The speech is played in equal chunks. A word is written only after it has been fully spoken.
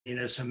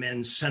communism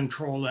in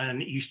Central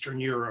and Eastern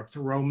Europe, the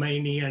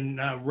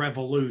Romanian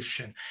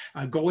Revolution,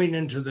 going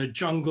into the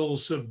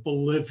jungles of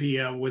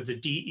Bolivia with the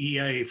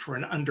DEA for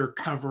an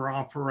undercover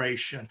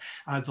operation,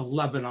 the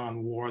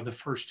Lebanon War, the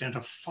first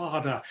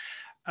Intifada,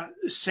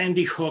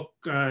 Sandy Hook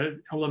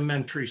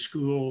Elementary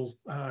School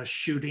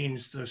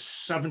shootings, the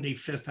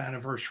 75th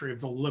anniversary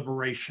of the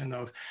liberation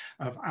of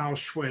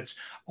Auschwitz,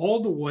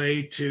 all the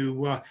way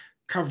to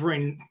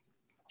covering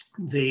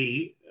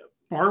the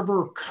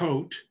barber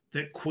coat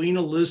that Queen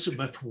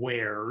Elizabeth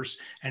wears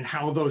and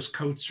how those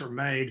coats are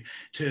made,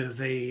 to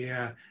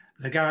the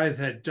guy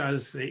that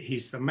does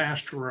he's the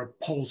master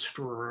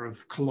upholsterer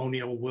of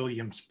Colonial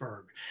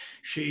Williamsburg.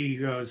 She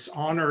was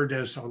honored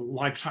as a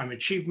Lifetime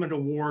Achievement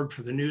Award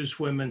for the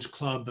Newswomen's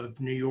Club of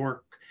New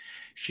York.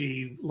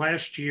 She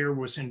last year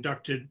was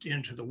inducted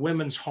into the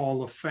Women's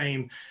Hall of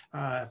Fame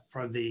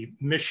for the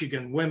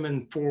Michigan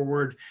Women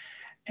Forward.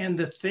 And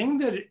the thing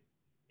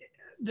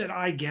that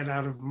I get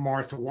out of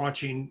Martha,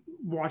 watching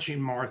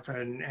Martha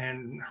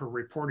and her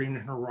reporting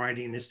and her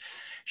writing, is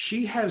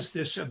she has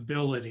this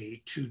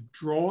ability to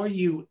draw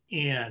you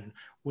in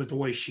with the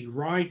way she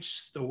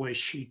writes, the way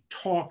she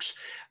talks,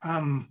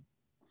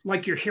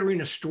 like you're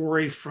hearing a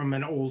story from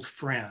an old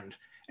friend.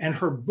 And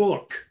her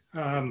book,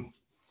 When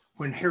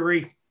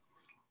Harry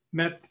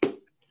Met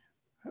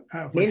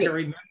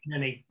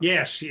Minnie,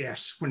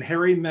 yes, When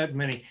Harry Met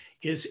Minnie,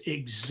 is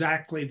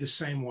exactly the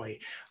same way.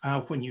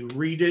 When you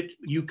read it,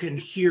 you can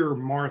hear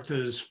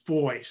Martha's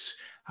voice.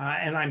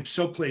 And I'm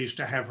so pleased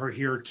to have her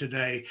here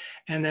today.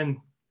 And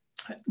then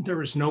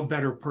there is no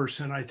better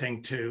person, I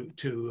think,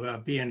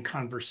 to be in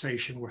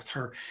conversation with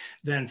her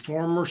than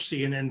former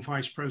CNN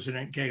Vice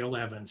President Gail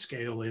Evans.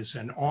 Gail is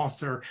an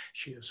author.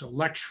 She is a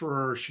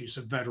lecturer. She's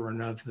a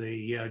veteran of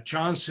the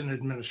Johnson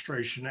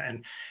administration,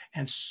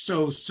 and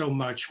so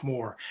much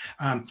more.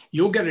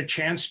 You'll get a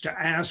chance to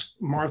ask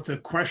Martha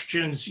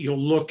questions.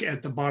 You'll look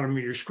at the bottom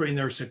of your screen.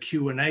 There's a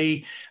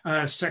Q&A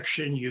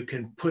section. You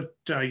can put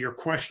your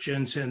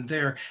questions in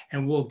there,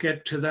 and we'll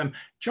get to them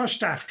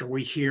just after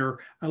we hear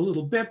a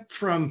little bit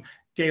from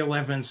Gail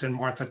Evans and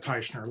Martha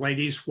Teichner.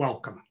 Ladies,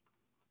 welcome.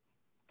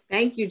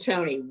 Thank you,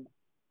 Tony.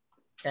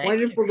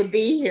 Wonderful to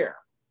be here.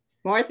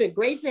 Martha,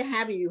 great to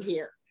have you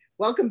here.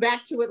 Welcome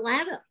back to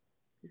Atlanta.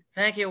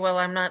 Thank you. Well,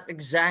 I'm not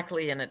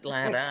exactly in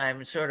Atlanta.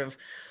 I'm sort of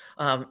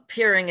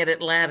peering at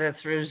Atlanta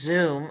through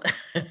Zoom.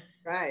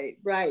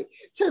 Right.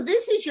 So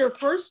this is your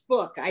first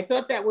book. I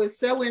thought that was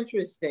so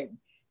interesting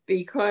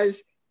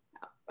because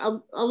a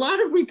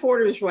lot of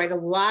reporters write a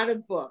lot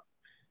of books.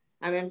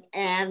 I mean,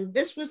 and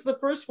this was the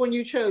first one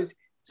you chose.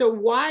 So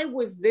why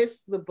was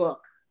this the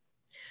book?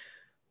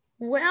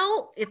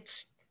 Well,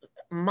 it's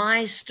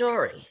my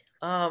story.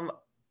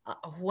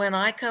 When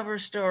I cover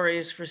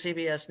stories for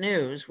CBS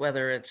News,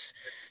 whether it's,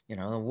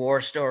 the war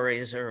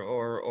stories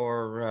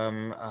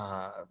or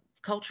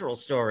cultural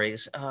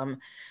stories,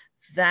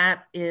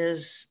 that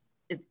is,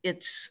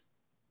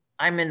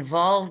 I'm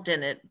involved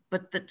in it,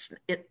 but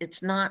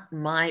it's not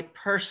my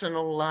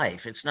personal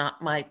life. It's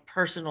not my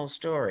personal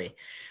story.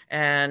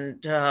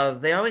 And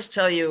they always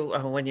tell you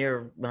when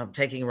you're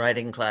taking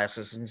writing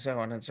classes and so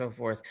on and so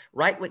forth,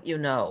 write what you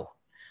know.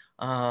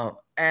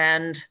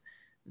 And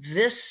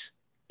this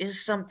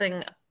is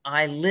something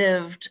I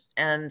lived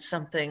and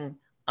something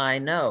I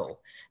know.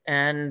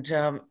 And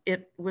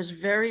it was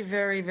very,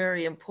 very,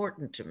 very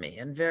important to me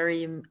and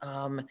very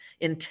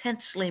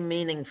intensely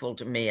meaningful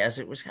to me as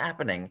it was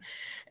happening.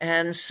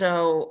 And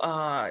so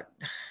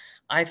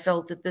I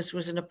felt that this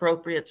was an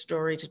appropriate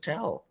story to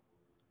tell.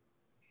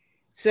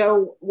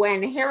 So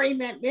When Harry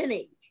Met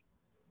Minnie,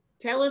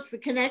 tell us the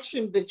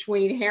connection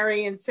between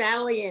Harry and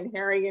Sally and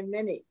Harry and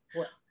Minnie.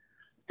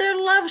 They're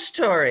love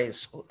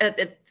stories.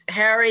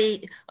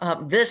 Harry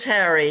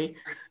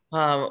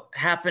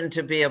happened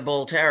to be a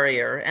bull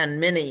terrier, and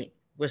Minnie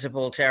was a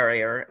bull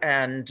terrier,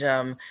 and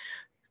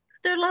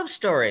they're love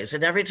stories.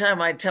 And every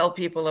time I tell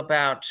people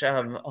about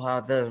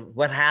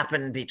what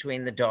happened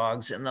between the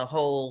dogs and the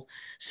whole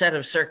set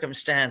of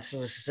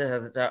circumstances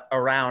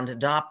around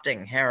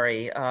adopting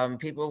Harry,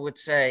 people would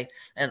say,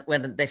 and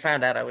when they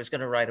found out I was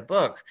going to write a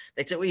book,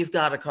 they'd say, well, you've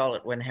got to call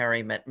it When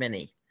Harry Met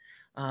Minnie.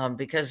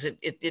 Because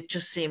it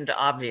just seemed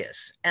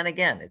obvious. And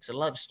again, it's a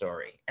love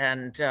story.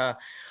 And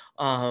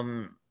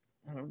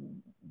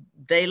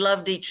they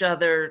loved each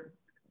other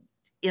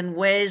in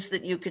ways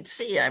that you could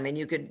see. I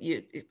mean,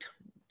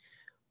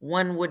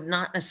 one would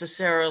not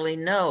necessarily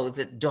know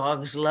that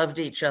dogs loved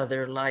each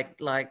other like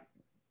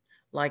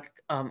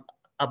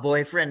a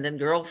boyfriend and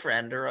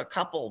girlfriend or a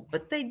couple,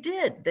 but they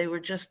did. They were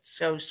just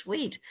so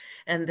sweet,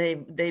 and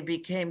they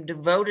became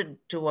devoted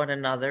to one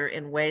another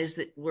in ways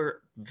that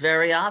were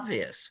very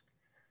obvious.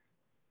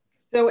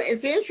 So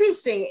it's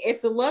interesting.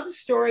 It's a love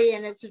story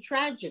and it's a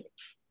tragedy.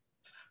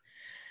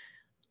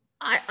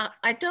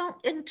 I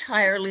don't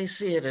entirely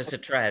see it as a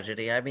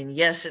tragedy. I mean,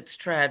 yes, it's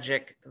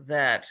tragic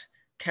that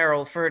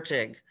Carol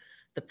Fertig,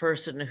 the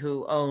person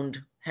who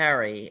owned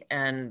Harry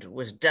and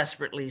was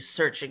desperately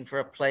searching for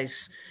a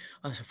place,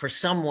 for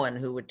someone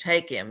who would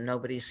take him.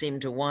 Nobody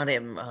seemed to want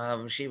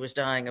him. She was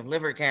dying of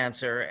liver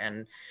cancer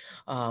and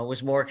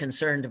was more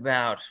concerned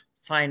about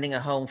finding a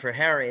home for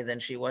Harry than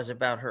she was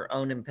about her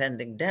own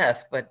impending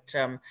death. But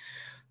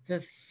the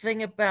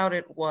thing about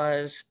it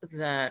was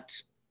that,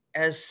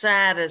 as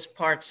sad as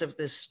parts of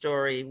this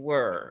story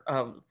were,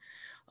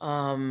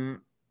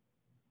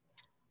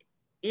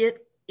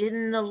 it,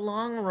 in the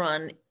long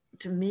run,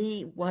 to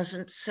me,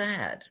 wasn't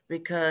sad,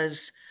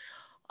 because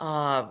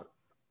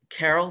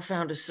Carol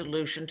found a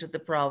solution to the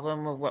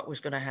problem of what was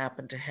going to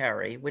happen to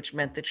Harry, which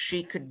meant that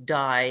she could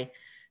die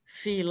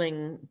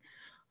feeling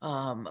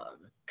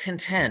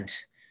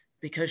content,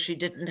 because she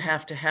didn't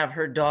have to have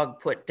her dog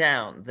put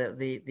down,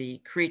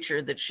 the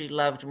creature that she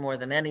loved more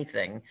than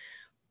anything.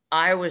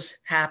 I was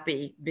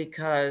happy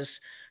because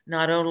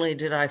not only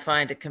did I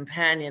find a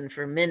companion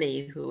for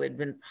Minnie, who had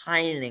been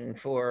pining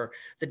for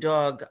the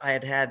dog I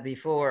had had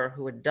before,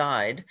 who had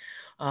died,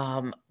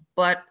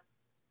 but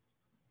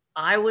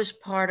I was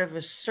part of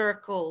a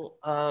circle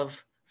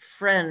of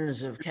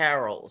friends of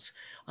Carol's,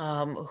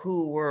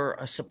 who were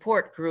a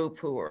support group,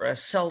 who were a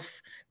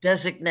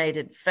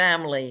self-designated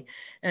family,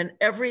 and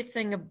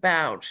everything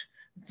about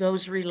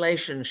those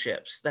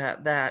relationships,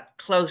 that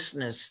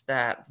closeness,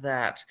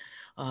 that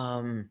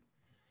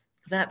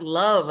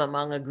love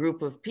among a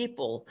group of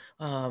people,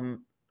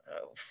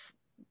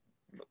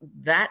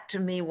 that to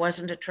me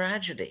wasn't a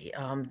tragedy.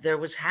 There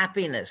was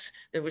happiness,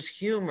 there was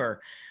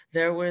humor,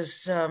 there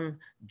was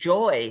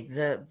joy,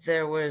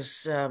 there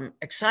was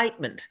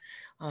excitement.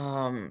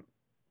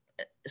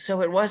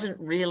 So it wasn't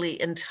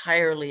really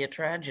entirely a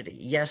tragedy.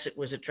 Yes, it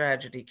was a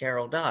tragedy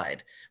Carol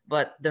died,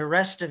 but the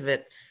rest of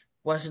it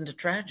wasn't a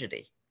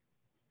tragedy.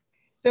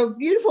 So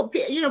beautiful.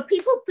 You know,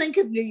 people think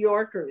of New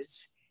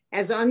Yorkers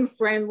as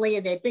unfriendly,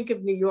 and they think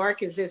of New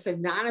York as this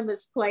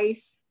anonymous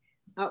place.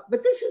 But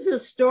this is a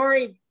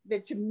story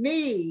that, to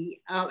me,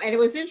 and it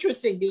was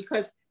interesting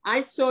because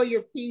I saw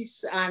your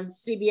piece on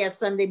CBS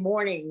Sunday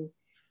Morning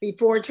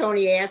before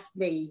Tony asked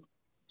me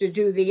to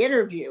do the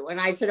interview. And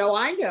I said, oh,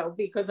 I know,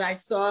 because I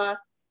saw,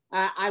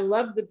 I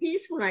loved the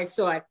piece when I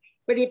saw it.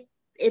 But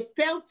it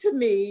felt to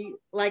me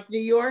like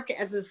New York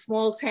as a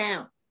small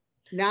town,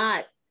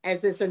 not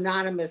as this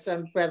anonymous,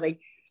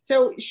 unfriendly.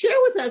 So share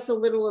with us a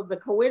little of the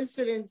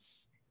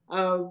coincidence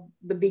of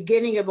the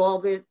beginning of all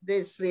the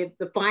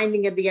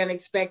finding of the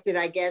unexpected,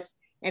 I guess,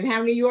 and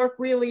how New York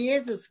really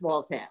is a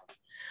small town.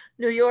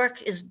 New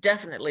York is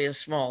definitely a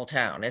small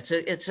town.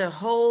 It's a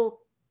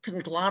whole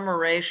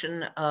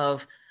conglomeration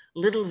of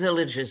little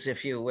villages,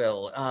 if you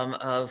will,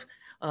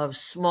 of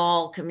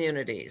small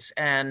communities.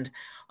 And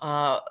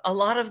a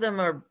lot of them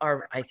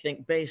are, I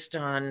think, based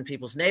on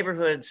people's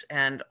neighborhoods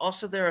and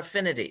also their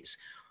affinities.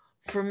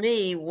 For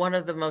me, one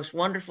of the most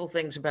wonderful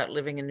things about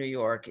living in New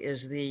York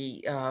is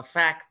the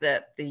fact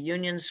that the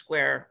Union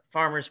Square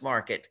Farmers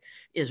Market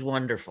is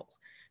wonderful,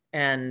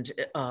 and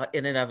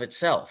in and of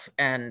itself.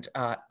 And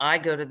I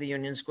go to the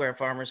Union Square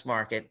Farmers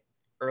Market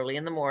early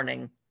in the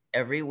morning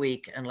every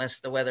week, unless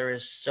the weather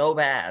is so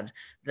bad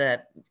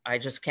that I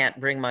just can't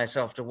bring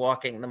myself to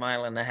walking the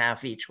 1.5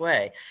 miles each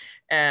way.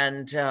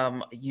 And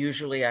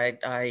usually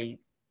I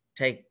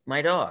take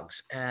my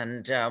dogs.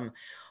 And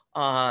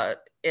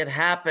it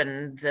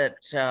happened that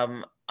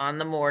on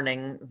the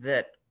morning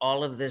that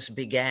all of this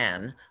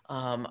began,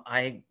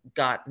 I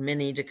got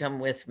Minnie to come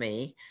with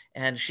me,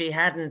 and she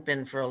hadn't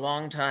been for a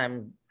long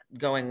time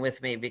going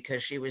with me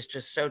because she was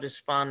just so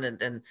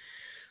despondent and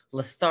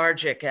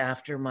lethargic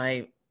after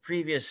my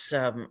previous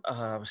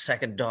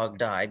second dog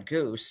died,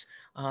 Goose,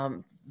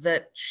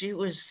 that she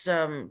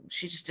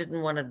just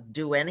didn't want to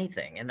do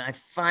anything. And I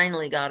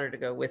finally got her to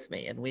go with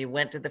me, and we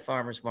went to the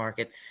farmer's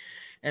market,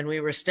 and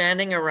we were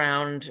standing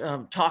around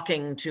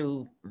talking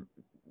to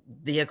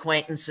the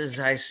acquaintances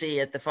I see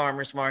at the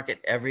farmer's market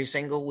every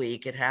single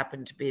week. It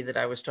happened to be that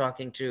I was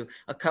talking to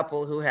a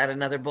couple who had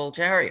another bull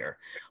terrier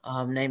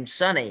named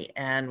Sonny,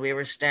 and we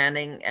were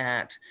standing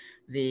at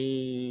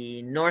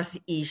the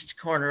northeast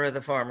corner of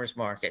the farmer's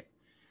market.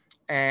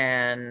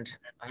 And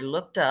I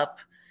looked up,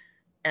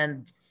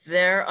 and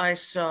there I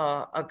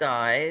saw a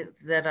guy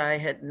that I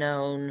had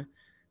known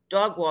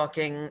dog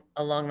walking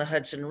along the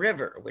Hudson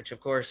River, which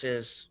of course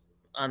is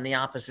on the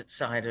opposite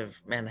side of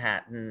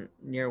Manhattan,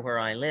 near where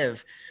I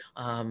live,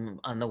 on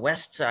the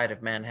west side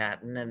of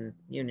Manhattan, and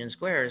Union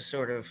Square is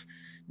sort of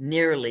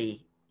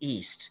nearly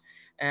east.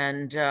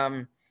 And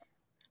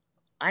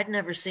I'd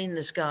never seen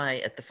this guy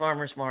at the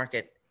farmer's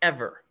market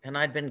ever. And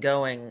I'd been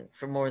going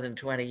for more than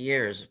 20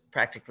 years,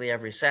 practically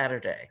every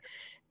Saturday.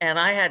 And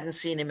I hadn't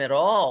seen him at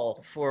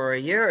all for a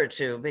year or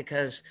two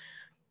because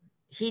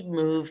he'd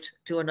moved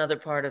to another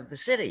part of the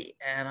city,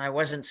 and I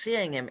wasn't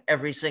seeing him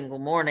every single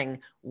morning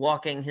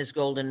walking his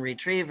golden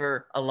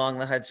retriever along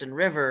the Hudson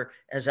River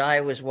as I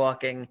was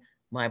walking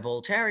my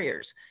bull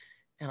terriers.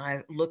 And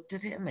I looked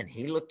at him, and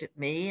he looked at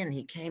me, and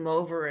he came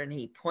over and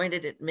he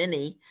pointed at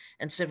Minnie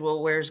and said,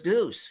 well, where's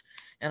Goose?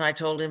 And I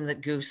told him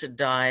that Goose had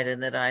died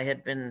and that I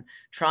had been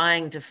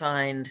trying to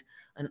find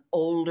an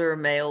older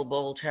male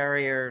bull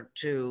terrier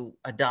to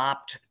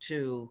adopt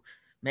to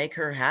make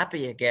her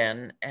happy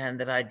again, and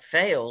that I'd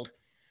failed.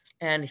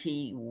 And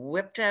he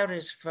whipped out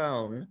his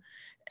phone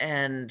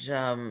and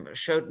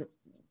showed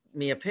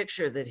me a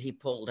picture that he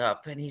pulled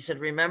up. And he said,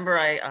 remember,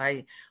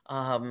 I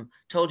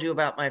told you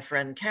about my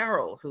friend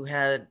Carol, who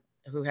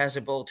has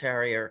a bull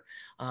terrier.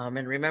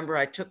 And remember,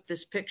 I took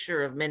this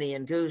picture of Minnie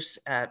and Goose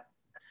at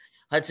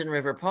Hudson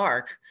River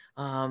Park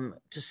to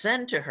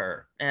send to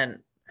her. And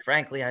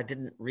frankly, I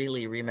didn't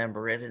really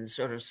remember it. And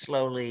sort of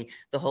slowly,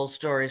 the whole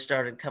story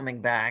started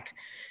coming back.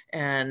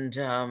 And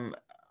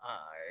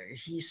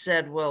he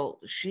said, well,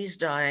 she's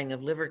dying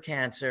of liver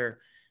cancer.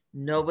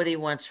 Nobody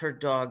wants her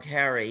dog,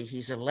 Harry.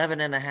 He's 11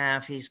 and a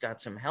half. He's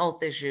got some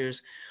health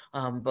issues,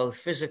 both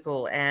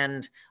physical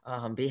and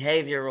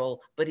behavioral,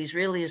 but he's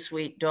really a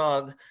sweet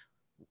dog.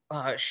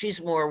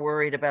 She's more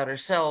worried about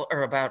herself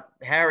or about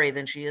Harry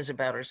than she is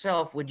about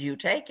herself. Would you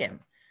take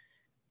him?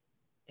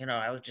 You know,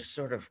 I was just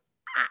sort of,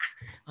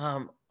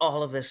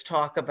 all of this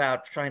talk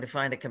about trying to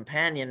find a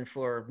companion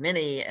for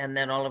Minnie. And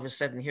then all of a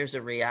sudden, here's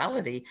a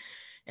reality.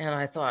 And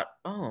I thought,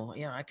 oh,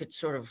 you know, I could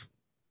sort of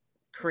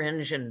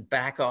cringe and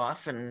back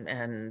off.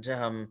 And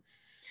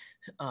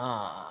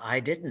I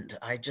didn't.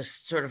 I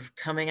just sort of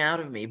coming out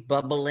of me,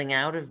 bubbling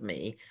out of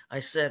me. I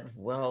said,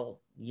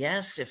 well,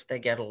 yes, if they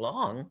get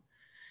along.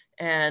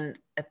 And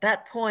at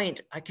that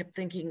point, I kept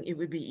thinking it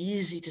would be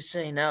easy to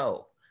say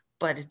no,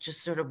 but it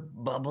just sort of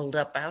bubbled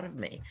up out of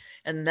me.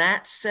 And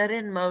that set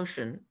in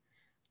motion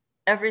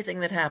everything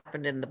that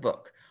happened in the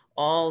book,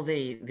 all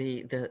the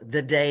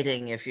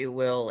dating, if you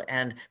will,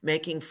 and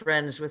making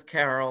friends with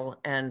Carol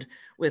and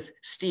with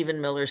Stephen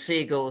Miller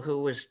Siegel, who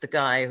was the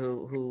guy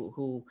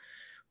who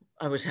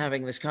I was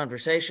having this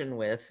conversation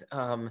with.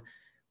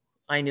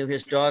 I knew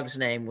his dog's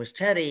name was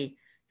Teddy.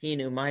 He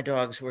knew my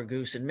dogs were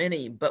Goose and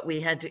Minnie, but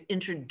we had to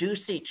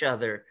introduce each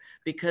other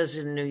because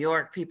in New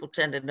York, people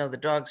tend to know the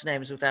dogs'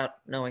 names without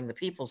knowing the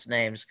people's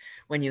names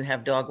when you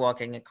have dog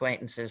walking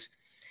acquaintances.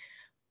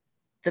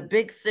 The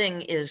big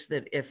thing is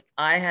that if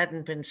I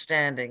hadn't been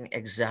standing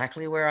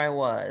exactly where I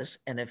was,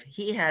 and if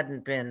he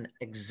hadn't been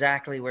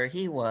exactly where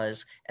he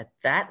was at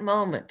that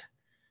moment,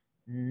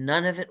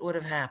 none of it would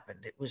have happened.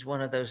 It was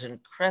one of those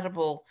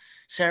incredible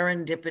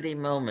serendipity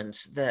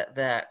moments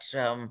that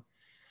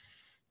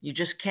you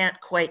just can't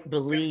quite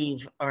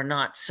believe are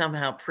not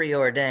somehow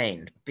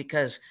preordained,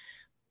 because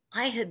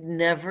I had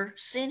never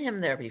seen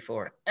him there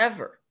before,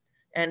 ever.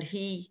 And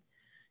he,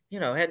 you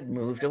know, had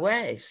moved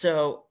away.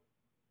 So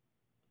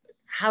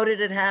how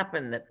did it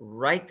happen that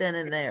right then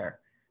and there,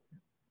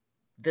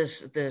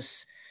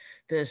 this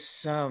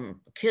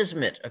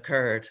kismet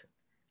occurred?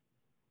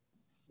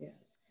 Yeah.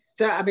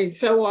 So, I mean,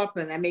 so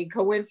often, I mean,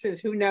 coincidence,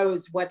 who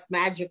knows what's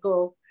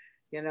magical,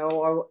 you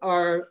know,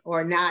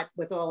 or not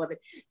with all of it.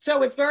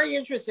 So it's very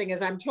interesting.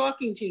 As I'm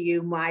talking to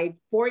you, my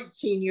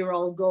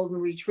 14-year-old golden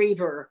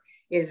retriever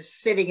is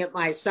sitting at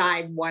my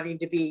side wanting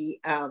to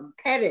be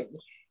petted.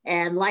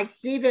 And like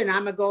Stephen,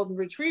 I'm a golden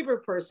retriever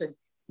person.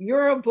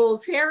 You're a bull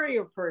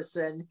terrier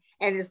person.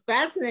 And it's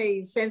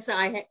fascinating, since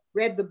I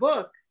read the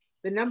book,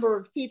 the number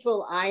of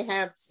people I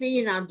have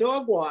seen on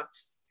dog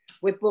walks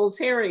with bull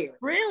terriers.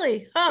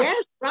 Really? Huh.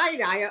 Yes,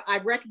 right. I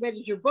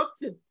recommended your book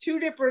to 2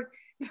 different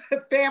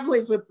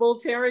families with bull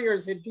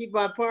terriers in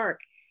Piedmont Park.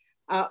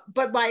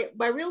 But my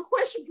real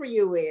question for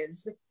you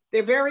is,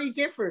 they're very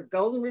different.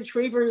 Golden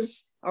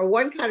retrievers are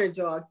one kind of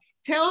dog.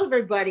 Tell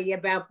everybody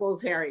about bull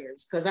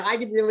terriers, because I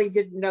really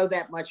didn't know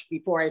that much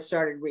before I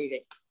started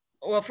reading.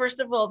 Well, first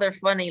of all, they're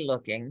funny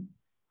looking.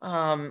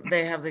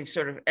 They have these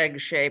sort of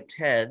egg-shaped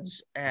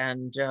heads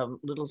and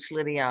little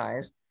slitty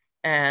eyes,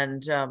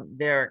 and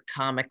they're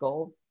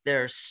comical.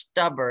 They're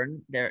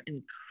stubborn. They're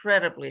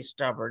incredibly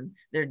stubborn.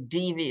 They're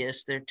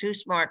devious. They're too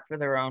smart for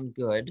their own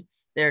good.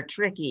 They're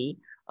tricky.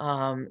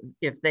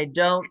 If they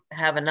don't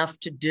have enough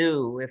to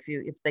do,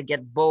 if they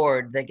get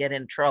bored, they get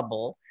in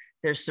trouble.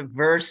 They're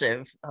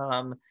subversive.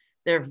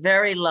 They're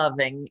very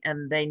loving,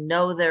 and they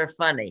know they're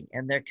funny,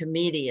 and they're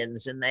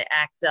comedians, and they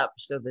act up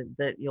so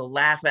that you'll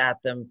laugh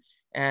at them.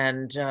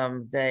 And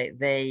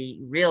they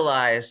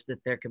realize that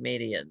they're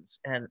comedians.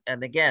 And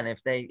again,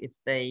 if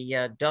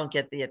they don't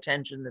get the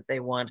attention that they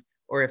want,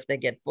 or if they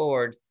get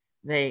bored,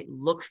 they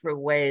look for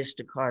ways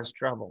to cause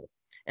trouble.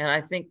 And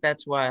I think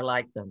that's why I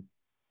like them.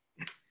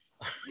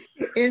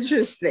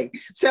 Interesting.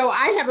 So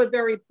I have a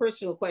very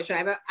personal question.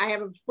 I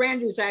have a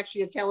friend who's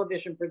actually a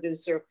television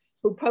producer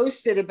who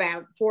posted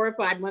about 4 or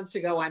 5 months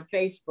ago on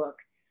Facebook,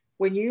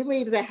 when you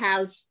leave the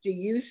house, do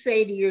you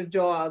say to your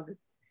dog,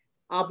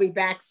 "I'll be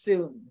back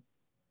soon"?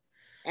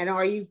 And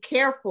are you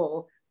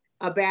careful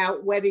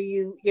about whether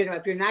you know,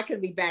 if you're not going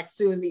to be back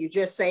soon, that you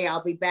just say,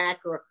 "I'll be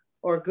back,"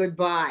 or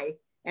 "goodbye"?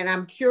 And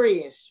I'm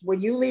curious,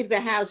 when you leave the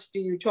house, do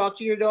you talk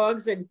to your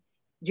dogs, and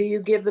do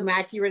you give them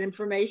accurate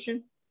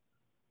information?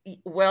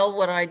 Well,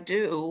 what I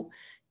do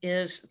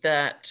is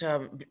that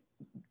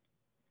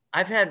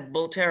I've had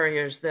bull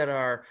terriers that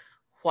are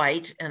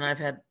white, and I've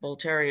had bull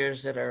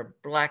terriers that are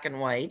black and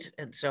white,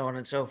 and so on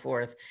and so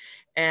forth.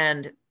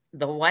 And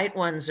the white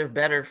ones are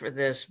better for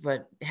this,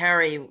 but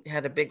Harry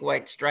had a big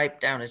white stripe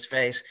down his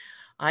face.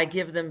 I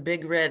give them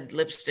big red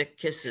lipstick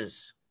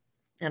kisses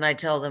and I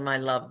tell them I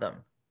love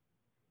them.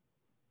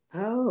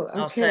 Oh,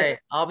 I'll okay. say,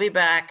 I'll be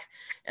back.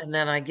 And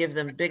then I give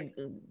them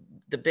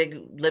the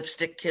big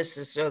lipstick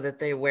kisses so that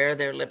they wear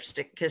their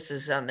lipstick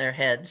kisses on their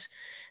heads.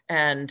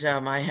 And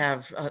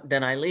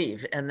then I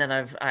leave. And then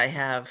I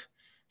have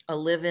a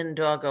live-in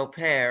dog au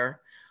pair,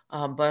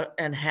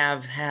 and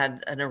have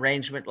had an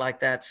arrangement like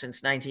that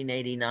since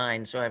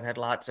 1989. So I've had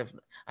lots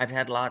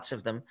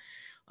of them.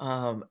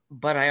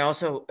 But I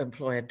also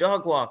employ a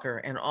dog walker,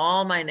 and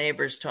all my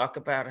neighbors talk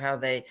about how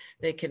they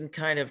can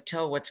kind of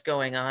tell what's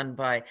going on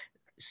by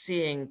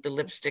seeing the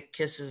lipstick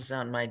kisses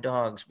on my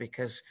dogs,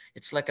 because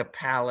it's like a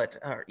palette,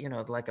 or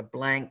like a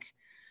blank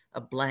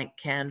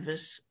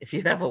canvas if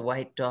you have a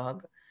white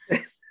dog.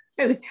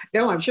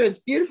 No, I'm sure it's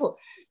beautiful.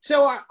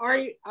 So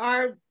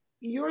are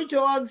your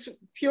dogs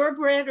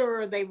purebred,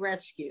 or are they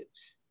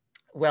rescues?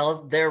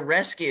 Well, they're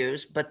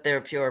rescues, but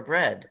they're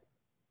purebred.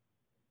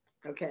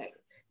 Okay.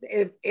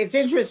 It's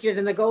interesting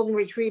in the golden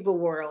retriever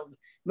world.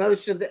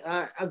 Most of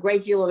a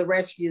great deal of the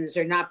rescues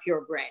are not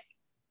purebred.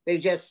 They're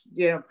just,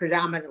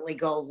 predominantly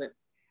golden.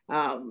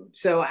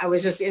 So I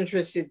was just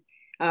interested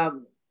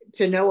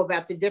to know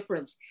about the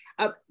difference.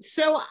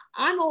 So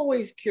I'm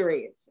always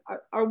curious,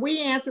 are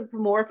we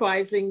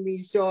anthropomorphizing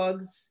these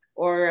dogs,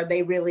 or are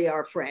they really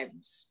our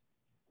friends?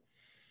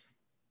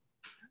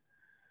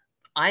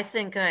 I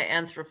think I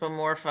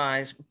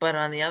anthropomorphize, but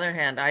on the other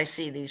hand, I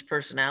see these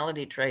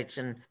personality traits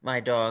in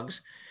my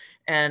dogs,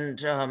 and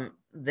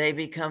they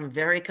become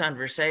very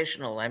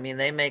conversational. I mean,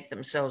 they make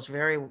themselves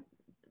very,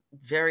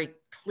 very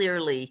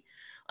clearly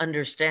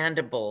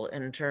understandable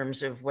in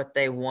terms of what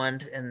they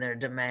want and their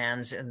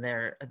demands and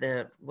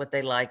what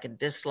they like and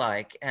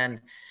dislike.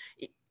 And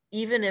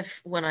even if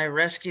when I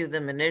rescue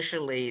them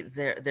initially,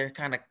 they're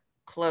kind of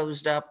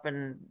closed up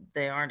and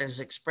they aren't as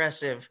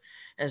expressive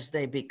as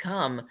they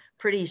become,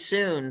 pretty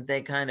soon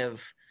they kind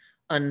of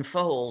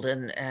unfold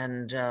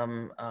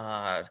and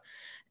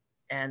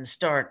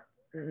start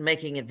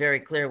making it very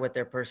clear what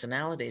their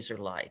personalities are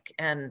like.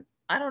 And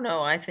I don't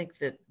know, I think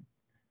that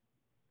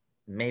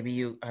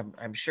maybe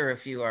I'm sure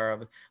if you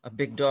are a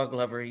big dog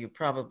lover, you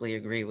probably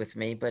agree with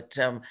me, but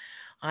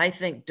I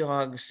think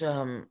dogs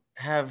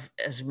have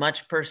as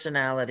much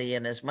personality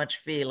and as much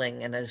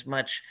feeling and as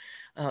much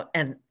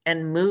and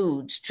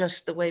moods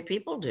just the way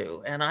people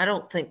do. And I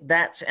don't think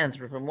that's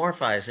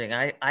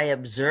anthropomorphizing. I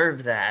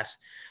observe that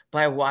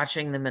by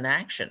watching them in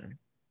action.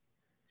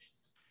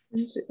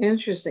 It's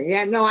interesting.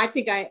 Yeah, no, I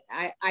think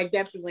I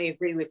definitely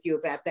agree with you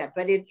about that.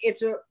 But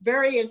it's a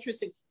very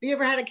interesting. Have you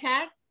ever had a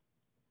cat?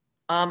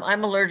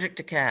 I'm allergic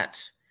to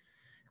cats.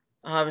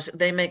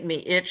 They make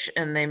me itch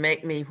and they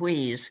make me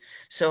wheeze.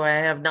 So I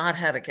have not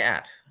had a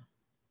cat.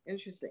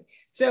 Interesting.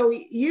 So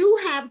you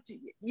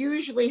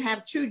usually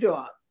have two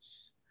dogs.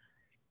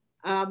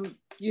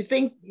 You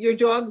think your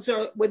dogs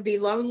would be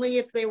lonely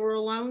if they were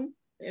alone?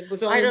 It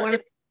was only one.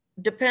 It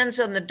depends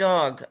on the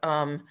dog.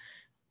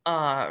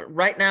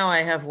 Right now I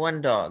have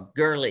one dog,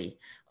 Girly,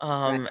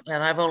 right.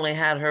 And I've only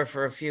had her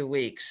for a few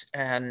weeks.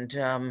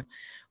 And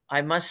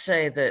I must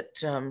say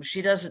that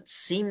she doesn't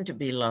seem to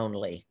be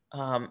lonely.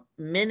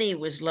 Minnie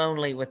was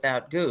lonely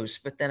without Goose,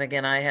 but then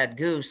again, I had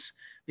Goose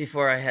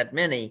before I had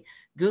Minnie.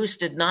 Goose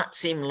did not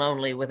seem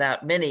lonely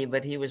without Minnie,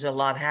 but he was a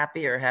lot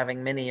happier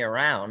having Minnie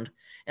around.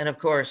 And of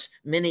course,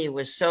 Minnie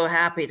was so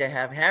happy to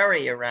have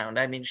Harry around.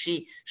 I mean,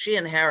 she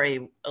and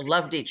Harry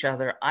loved each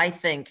other. I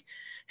think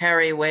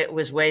Harry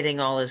was waiting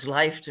all his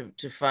life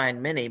to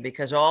find Minnie,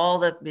 because all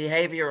the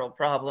behavioral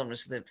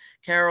problems that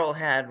Carol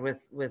had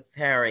with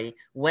Harry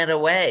went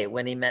away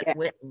when he met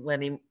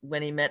when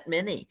he met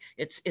Minnie.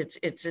 It's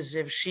as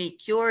if she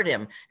cured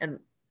him, and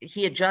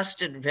he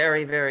adjusted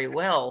very, very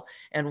well.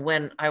 And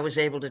when I was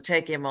able to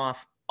take him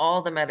off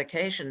all the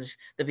medications,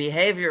 the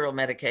behavioral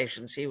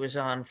medications he was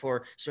on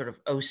for sort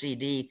of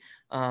OCD,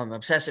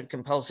 obsessive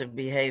compulsive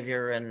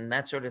behavior and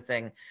that sort of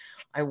thing,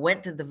 I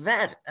went to the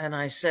vet and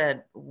I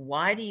said,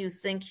 why do you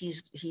think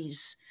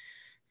he's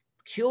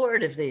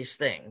cured of these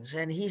things?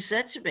 And he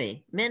said to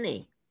me,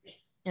 Minnie.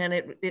 And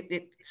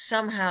it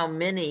somehow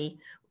Minnie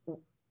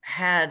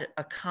had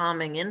a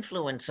calming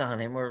influence on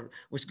him, or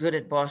was good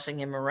at bossing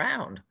him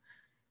around.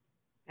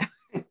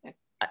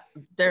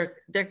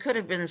 There could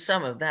have been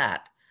some of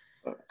that.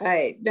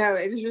 Right. No,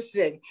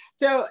 interesting.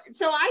 So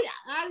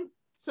I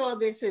saw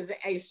this as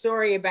a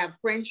story about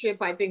friendship.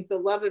 I think the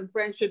love and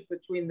friendship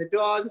between the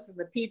dogs and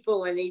the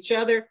people and each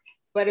other,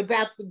 but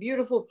about the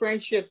beautiful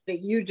friendship that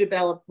you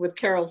developed with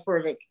Carol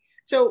Furtick.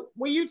 So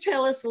will you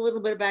tell us a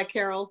little bit about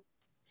Carol?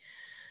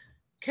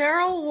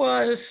 Carol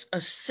was a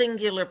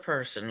singular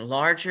person,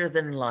 larger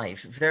than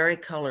life, very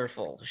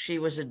colorful. She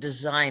was a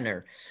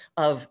designer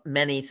of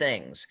many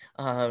things.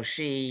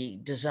 She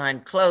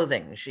designed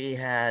clothing. She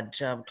had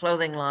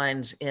clothing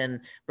lines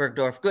in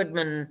Bergdorf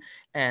Goodman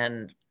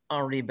and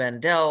Henri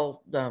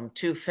Bendel,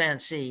 two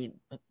fancy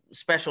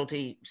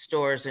specialty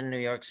stores in New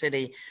York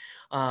City.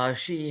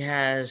 She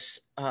has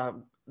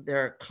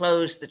there are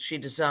clothes that she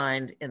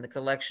designed in the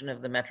collection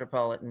of the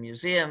Metropolitan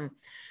Museum.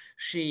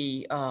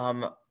 She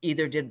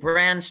either did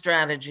brand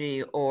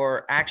strategy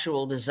or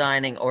actual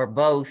designing or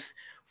both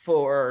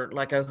for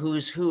like a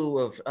who's who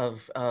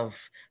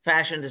of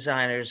fashion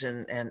designers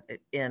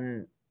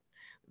in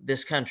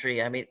this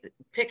country. I mean,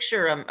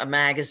 picture a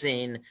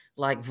magazine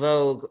like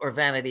Vogue or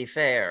Vanity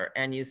Fair,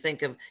 and you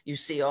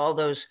see all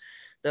those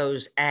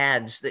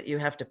ads that you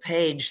have to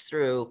page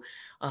through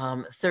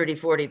 30,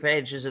 40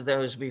 pages of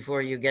those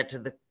before you get to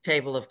the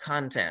table of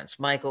contents.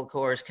 Michael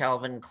Kors,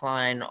 Calvin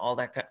Klein, all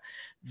that.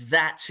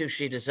 That's who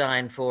she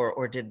designed for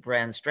or did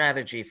brand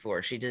strategy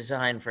for. She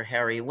designed for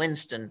Harry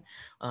Winston.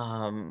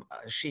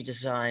 She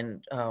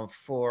designed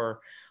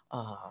for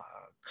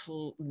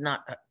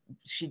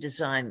she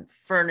designed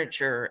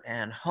furniture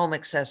and home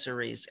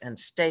accessories and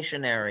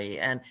stationery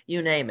and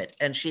you name it.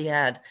 And she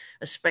had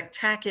a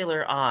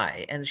spectacular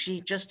eye, and she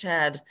just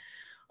had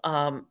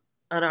an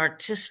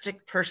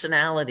artistic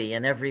personality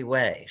in every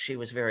way. She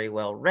was very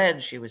well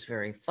read. She was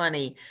very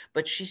funny,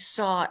 but she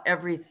saw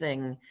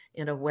everything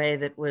in a way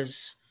that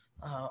was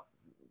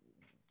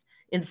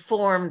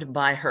informed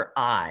by her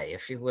eye,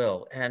 if you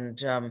will.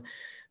 And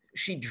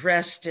she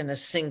dressed in a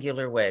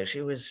singular way.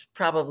 She was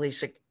probably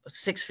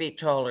 6 feet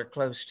tall or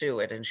close to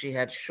it. And she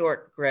had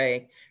short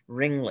gray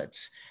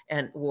ringlets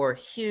and wore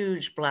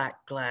huge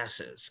black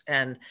glasses.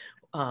 And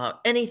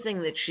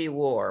anything that she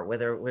wore,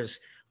 whether it was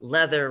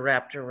leather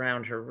wrapped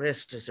around her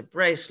wrist as a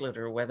bracelet,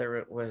 or whether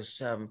it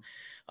was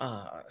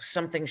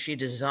something she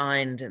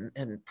designed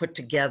and put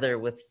together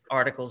with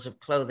articles of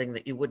clothing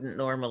that you wouldn't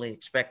normally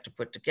expect to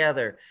put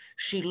together,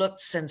 she looked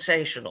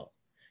sensational.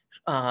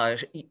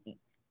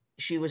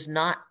 She was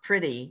not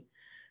pretty,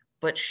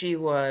 but she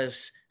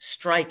was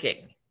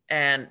striking.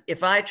 And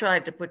if I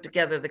tried to put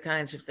together the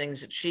kinds of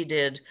things that she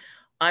did,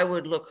 I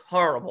would look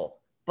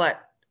horrible.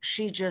 But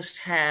she just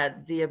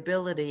had the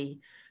ability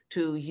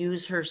to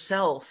use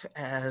herself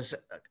as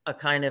a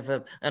kind of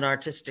an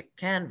artistic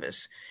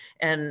canvas.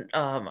 And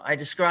I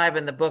describe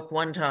in the book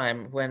one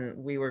time when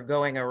we were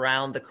going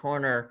around the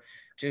corner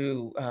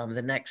to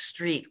the next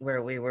street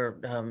where we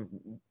were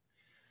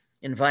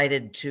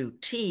invited to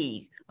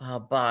tea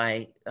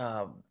by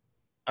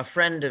a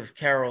friend of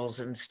Carol's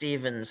and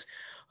Stephen's,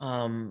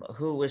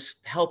 who was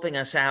helping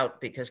us out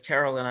because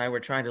Carol and I were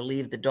trying to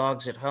leave the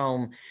dogs at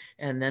home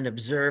and then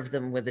observe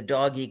them with a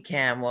doggy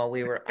cam while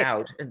we were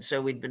out. And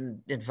so we'd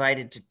been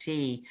invited to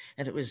tea,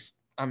 and it was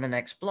on the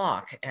next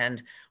block.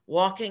 And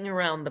walking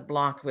around the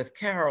block with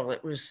Carol,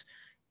 it was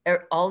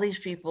all these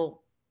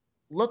people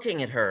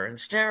looking at her and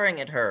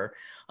staring at her.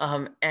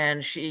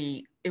 And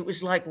it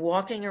was like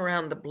walking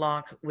around the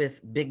block with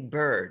Big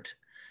Bird.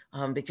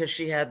 Because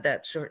she had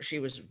she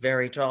was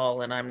very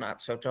tall and I'm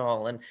not so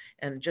tall,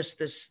 and just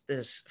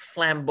this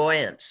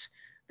flamboyance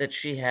that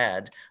she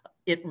had.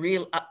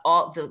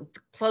 The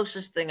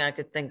closest thing I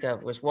could think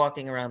of was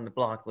walking around the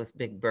block with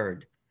Big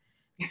Bird.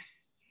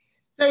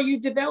 So you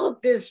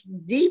developed this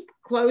deep,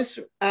 close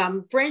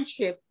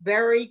friendship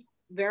very,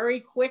 very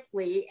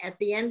quickly at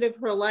the end of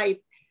her life.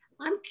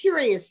 I'm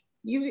curious.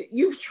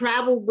 You've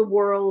traveled the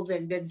world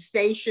and been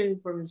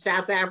stationed from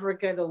South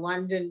Africa to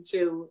London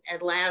to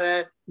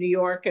Atlanta, New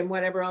York, and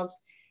whatever else.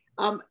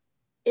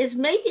 Is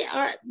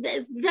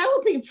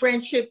developing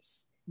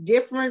friendships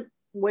different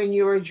when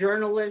you're a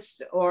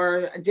journalist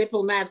or a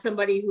diplomat,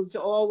 somebody who's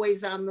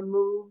always on the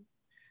move?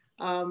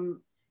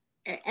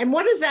 And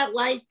what is that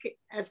like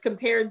as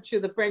compared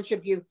to the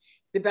friendship you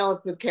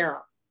developed with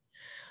Carol?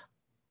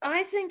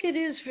 I think it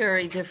is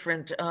very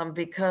different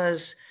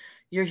because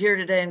you're here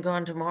today and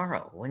gone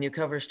tomorrow when you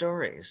cover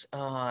stories.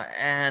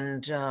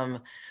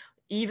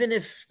 Even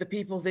if the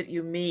people that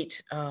you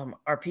meet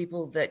are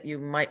people that you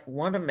might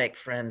want to make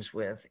friends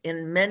with,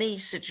 in many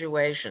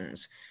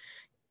situations,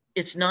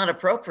 it's not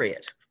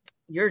appropriate.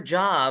 Your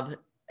job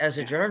as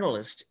a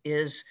journalist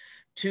is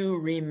to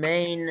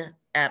remain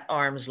at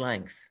arm's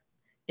length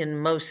in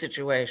most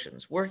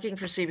situations. Working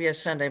for CBS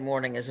Sunday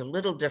Morning is a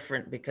little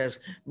different because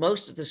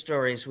most of the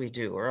stories we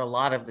do, or a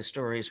lot of the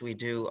stories we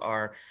do,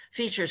 are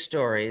feature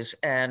stories.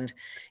 And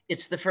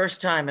it's the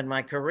first time in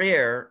my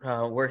career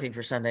working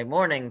for Sunday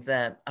Morning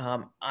that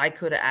I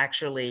could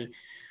actually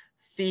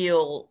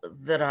feel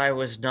that I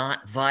was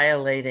not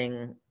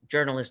violating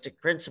journalistic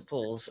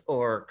principles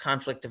or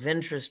conflict of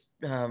interest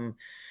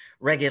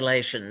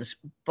regulations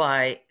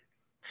by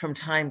from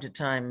time to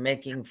time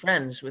making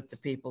friends with the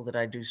people that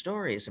I do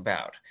stories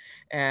about.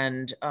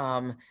 And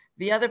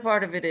the other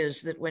part of it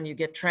is that when you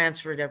get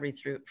transferred every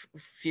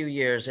few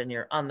years and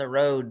you're on the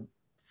road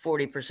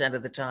 40%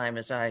 of the time,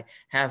 as I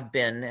have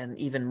been, and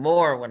even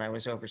more when I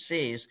was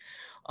overseas,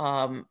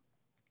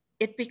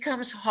 it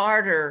becomes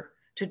harder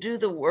to do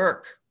the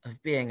work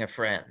of being a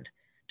friend,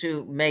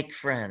 to make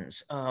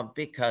friends,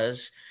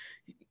 because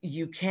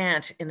you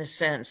can't, in a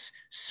sense,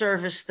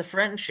 service the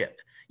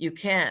friendship. You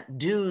can't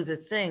do the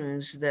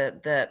things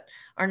that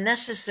are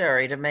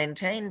necessary to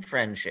maintain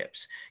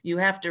friendships. You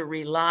have to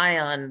rely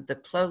on the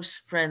close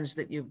friends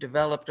that you've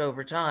developed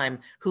over time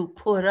who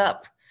put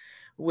up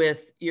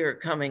with your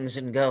comings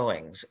and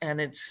goings.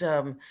 And it's,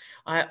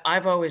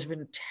 I've always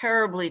been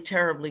terribly,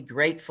 terribly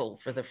grateful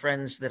for the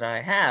friends that I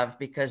have,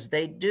 because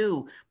they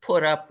do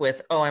put up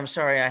with, oh, I'm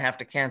sorry, I have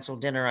to cancel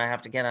dinner, I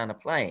have to get on a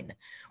plane.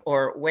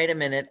 Or wait a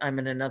minute, I'm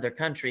in another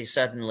country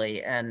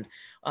suddenly. And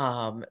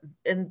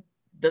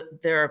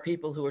there are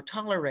people who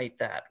tolerate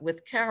that.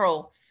 With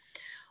Carol,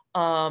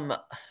 the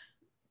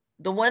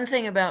one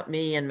thing about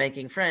me and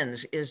making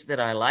friends is that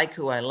I like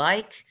who I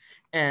like,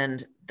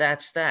 and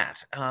that's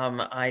that.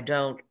 I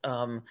don't,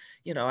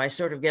 I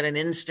sort of get an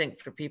instinct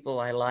for people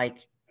I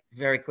like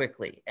very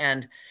quickly.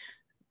 And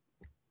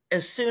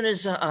as soon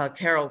as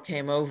Carol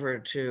came over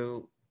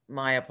to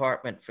my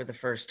apartment for the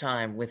first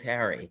time with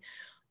Harry,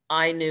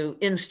 I knew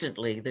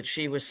instantly that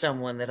she was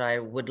someone that I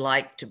would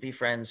like to be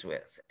friends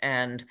with,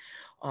 and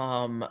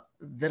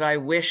that I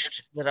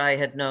wished that I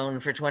had known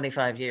for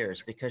 25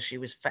 years, because she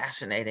was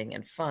fascinating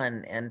and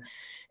fun.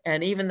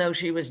 And even though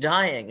she was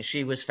dying,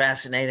 she was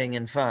fascinating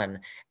and fun.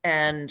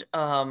 And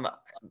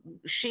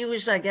she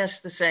was, I guess,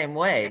 the same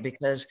way,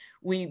 because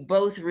we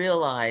both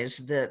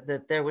realized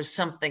that there was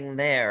something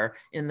there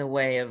in the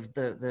way of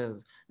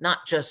the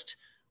not just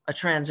a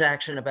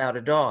transaction about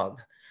a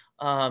dog.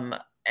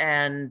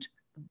 And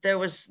there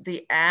was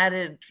the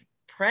added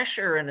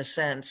pressure, in a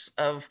sense,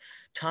 of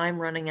time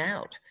running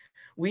out.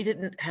 We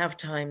didn't have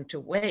time to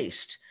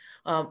waste.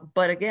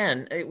 But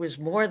again, it was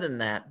more than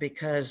that,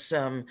 because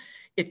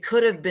it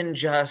could have been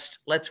just,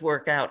 let's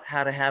work out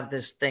how to have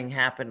this thing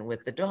happen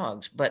with the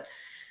dogs. But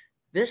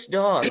this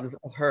dog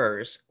of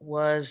hers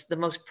was the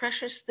most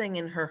precious thing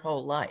in her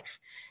whole life.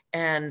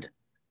 And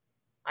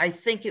I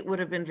think it would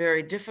have been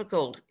very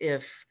difficult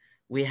if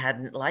we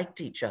hadn't liked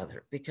each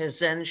other, because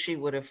then she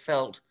would have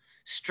felt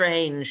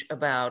strange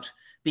about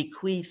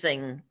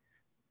bequeathing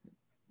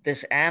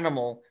this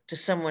animal to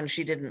someone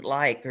she didn't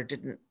like or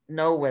didn't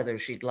know whether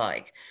she'd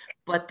like.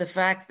 But the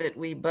fact that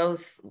we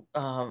both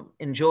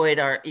enjoyed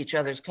each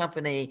other's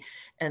company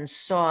and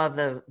saw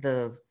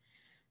the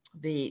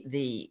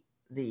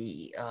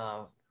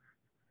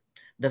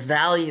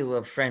value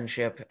of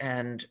friendship,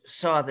 and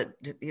saw that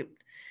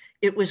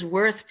it was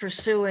worth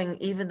pursuing,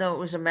 even though it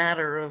was a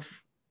matter of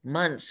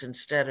months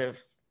instead of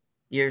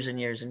years and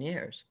years and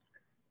years.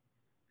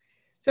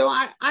 So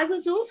I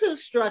was also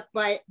struck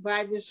by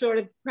the sort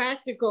of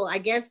practical, I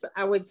guess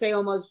I would say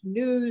almost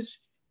news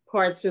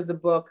parts of the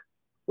book,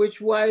 which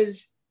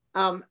was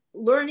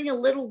learning a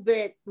little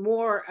bit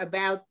more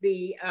about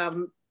the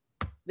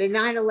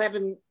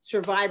 9/11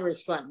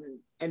 Survivors Fund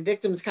and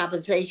Victims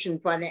Compensation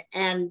Fund,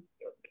 and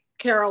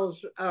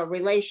Carol's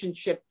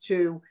relationship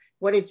to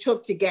what it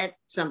took to get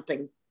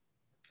something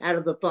out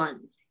of the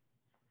fund.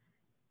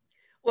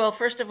 Well,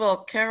 first of all,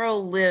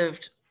 Carol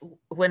lived,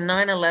 when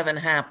 9/11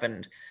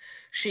 happened,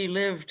 she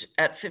lived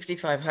at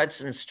 55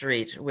 Hudson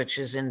Street, which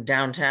is in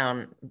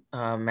downtown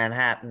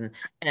Manhattan.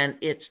 And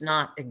it's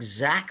not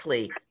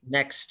exactly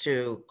next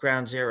to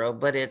Ground Zero,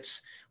 but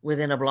it's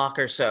within a block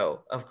or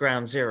so of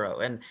Ground Zero.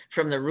 And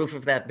from the roof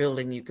of that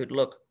building, you could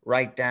look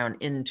right down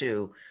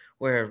into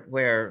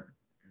where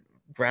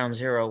Ground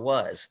Zero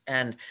was.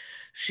 And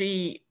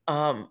she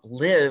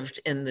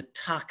lived in the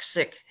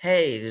toxic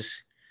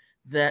haze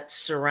that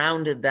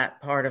surrounded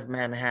that part of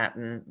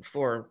Manhattan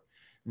for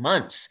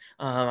months.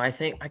 I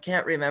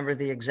can't remember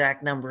the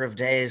exact number of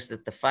days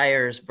that the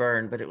fires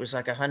burned, but it was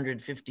like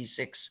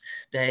 156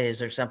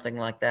 days or something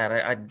like that.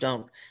 I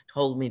don't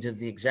hold me to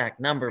the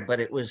exact number, but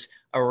it was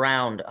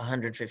around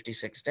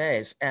 156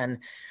 days. And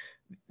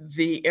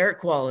the air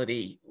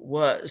quality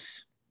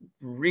was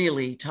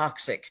really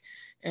toxic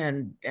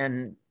and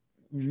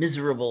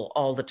miserable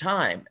all the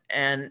time.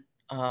 And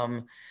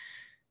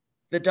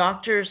the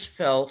doctors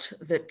felt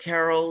that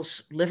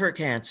Carol's liver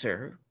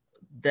cancer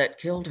that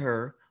killed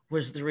her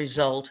was the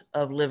result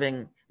of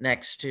living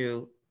next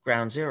to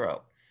Ground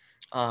Zero.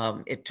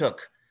 It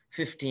took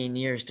 15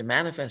 years to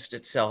manifest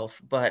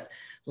itself, but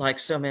like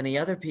so many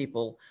other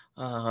people,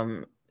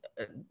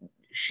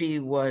 she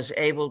was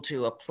able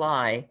to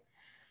apply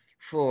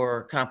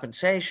for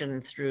compensation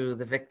through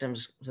the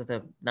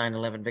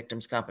 9/11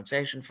 Victims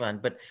Compensation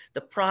Fund. But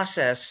the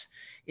process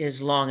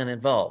is long and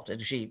involved. And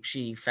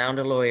she found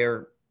a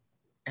lawyer,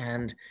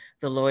 and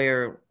the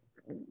lawyer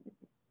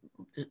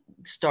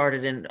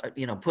started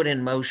put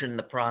in motion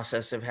the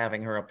process of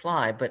having her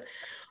apply. But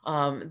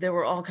there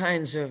were all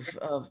kinds of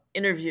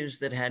interviews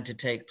that had to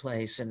take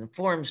place, and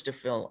forms to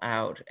fill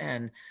out,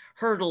 and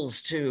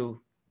hurdles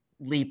to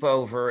leap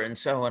over, and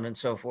so on and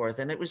so forth.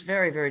 And it was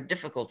very, very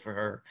difficult for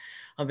her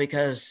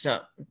because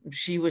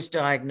she was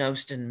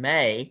diagnosed in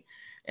May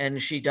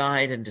and she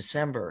died in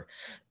December.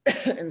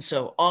 And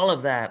so all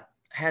of that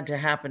had to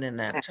happen in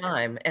that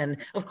time. And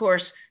of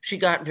course, she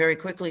got very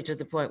quickly to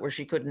the point where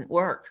she couldn't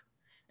work,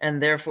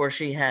 and therefore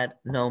she had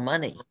no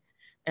money.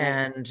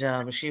 And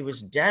she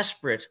was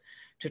desperate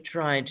to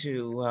try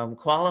to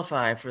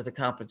qualify for the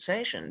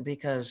compensation,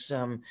 because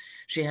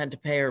she had to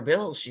pay her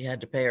bills, she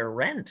had to pay her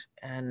rent.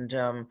 And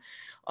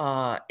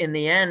in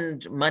the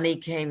end, money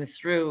came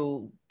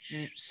through.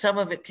 Some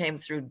of it came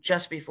through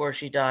just before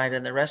she died,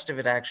 and the rest of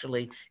it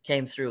actually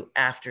came through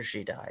after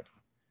she died.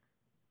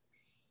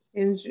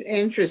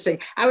 Interesting.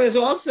 I was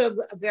also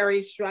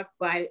very struck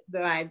by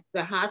the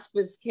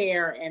hospice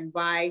care and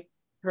by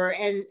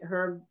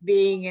her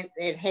being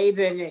at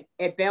Haven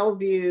at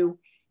Bellevue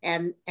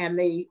and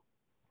the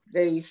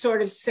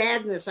sort of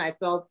sadness I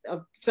felt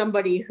of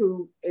somebody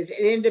who is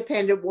an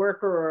independent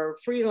worker or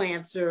a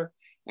freelancer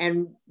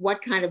and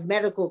what kind of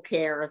medical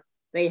care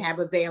they have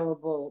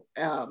available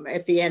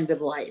at the end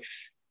of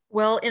life.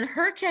 Well, in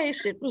her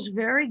case, it was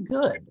very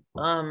good.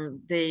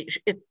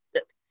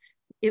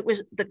 It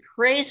was, the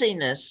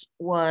craziness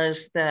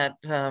was that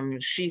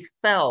she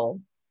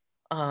fell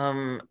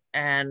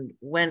and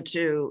went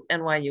to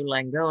NYU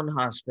Langone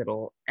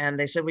Hospital, and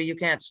they said, well, you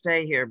can't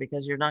stay here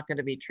because you're not going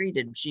to be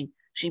treated.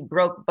 She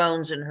broke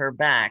bones in her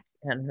back,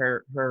 and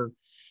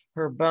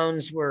her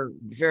bones were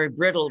very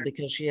brittle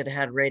because she had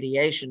had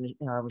radiation.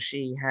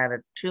 She had a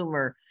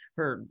tumor.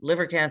 Her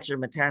liver cancer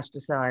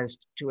metastasized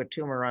to a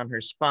tumor on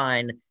her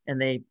spine,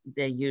 and they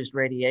used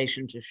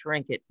radiation to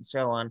shrink it and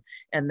so on.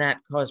 And that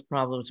caused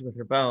problems with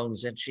her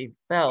bones. And she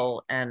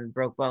fell and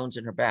broke bones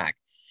in her back.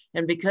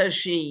 And because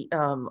she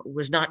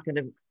was not going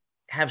to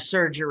have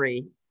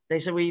surgery, they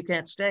said, well, you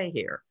can't stay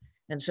here.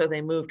 And so they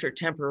moved her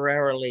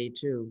temporarily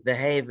to the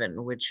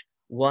Haven, which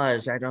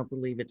was, I don't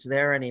believe it's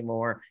there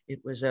anymore. It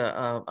was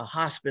a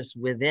hospice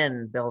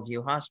within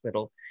Bellevue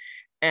Hospital.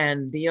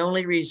 And the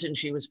only reason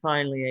she was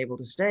finally able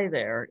to stay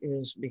there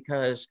is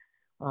because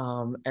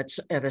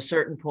at a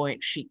certain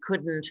point, she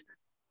couldn't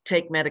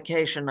take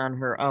medication on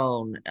her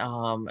own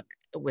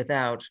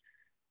without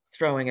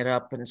throwing it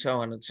up and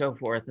so on and so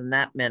forth. And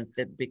that meant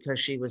that because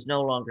she was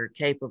no longer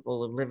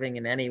capable of living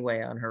in any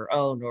way on her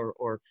own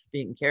or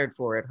being cared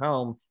for at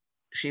home,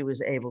 she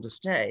was able to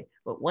stay.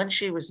 But when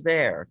she was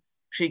there,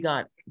 she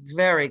got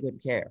very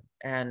good care.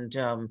 And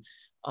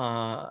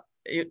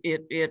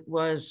it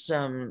was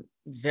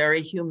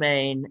very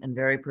humane and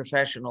very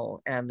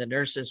professional, and the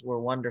nurses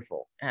were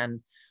wonderful. And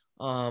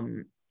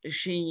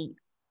she,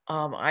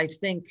 I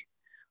think,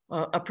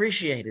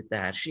 appreciated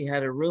that. She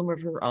had a room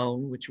of her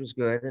own, which was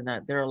good. And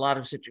there are a lot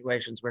of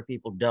situations where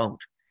people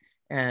don't.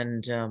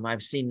 And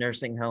I've seen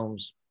nursing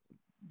homes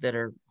that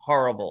are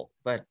horrible,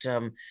 but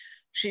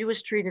she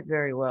was treated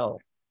very well.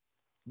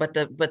 But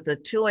the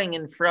toing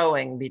and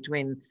froing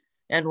between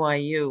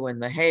NYU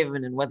and the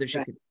Haven and whether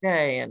she could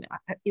stay, and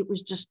it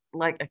was just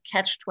like a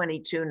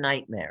catch-22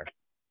 nightmare.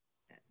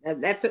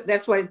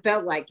 That's what it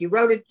felt like. You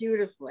wrote it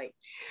beautifully.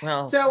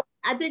 Well, so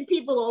I think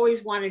people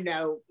always want to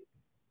know,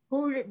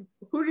 who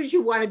did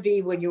you want to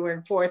be when you were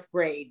in fourth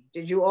grade?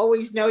 Did you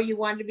always know you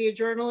wanted to be a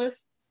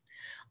journalist?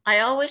 I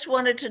always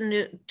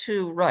wanted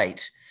to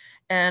write.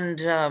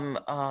 And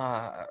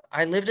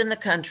I lived in the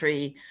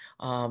country.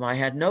 I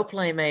had no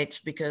playmates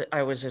because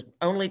I was an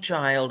only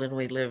child, and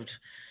we lived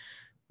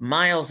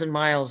miles and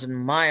miles and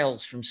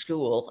miles from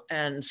school.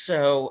 And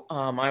so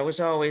I was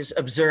always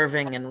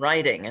observing and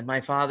writing, and my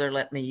father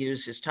let me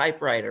use his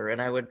typewriter, and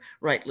I would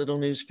write little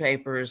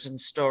newspapers and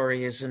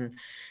stories.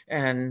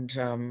 And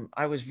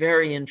I was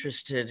very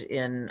interested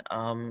in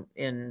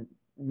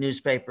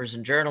newspapers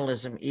and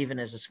journalism, even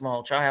as a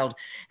small child.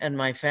 And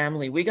my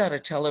family, we got a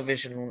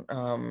television,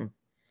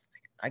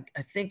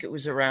 I think it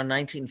was around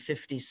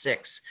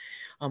 1956.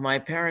 My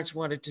parents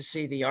wanted to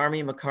see the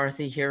Army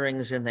McCarthy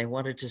hearings, and they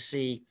wanted to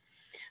see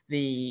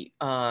the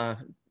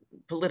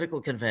political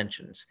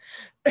conventions.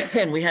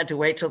 And we had to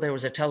wait till there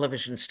was a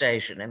television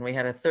station, and we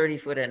had a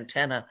 30-foot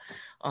antenna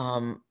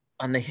on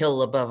the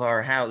hill above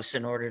our house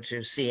in order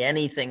to see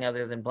anything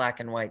other than black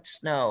and white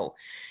snow.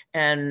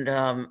 And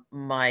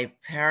my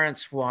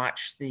parents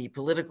watched the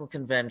political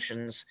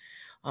conventions,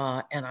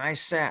 and I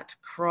sat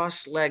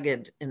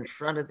cross-legged in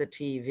front of the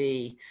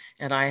TV,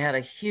 and I had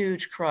a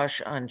huge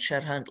crush on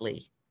Chet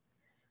Huntley.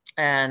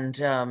 And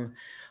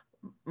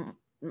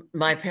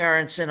my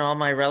parents and all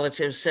my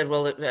relatives said,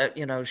 well,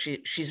 you know,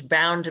 she's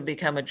bound to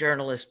become a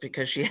journalist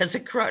because she has a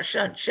crush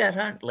on Chet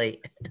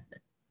Huntley.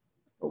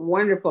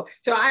 Wonderful.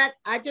 So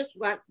I just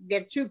want to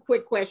get two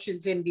quick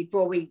questions in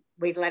before we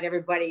let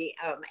everybody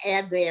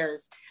add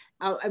theirs.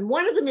 And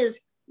one of them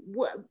is,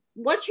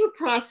 what's your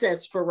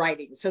process for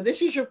writing? So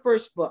this is your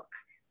first book.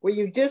 Were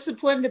you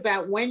disciplined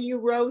about when you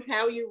wrote,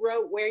 how you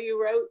wrote, where you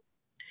wrote?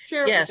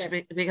 Sure. Yes,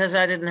 because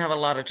I didn't have a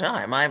lot of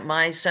time.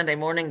 My Sunday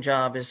morning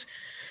job is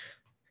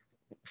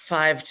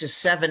 5 to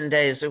 7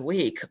 days a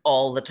week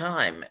all the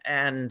time.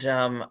 And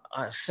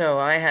so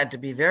I had to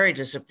be very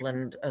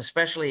disciplined,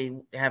 especially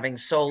having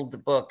sold the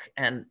book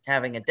and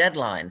having a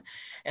deadline.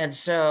 And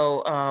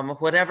so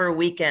whatever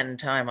weekend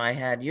time I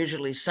had,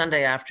 usually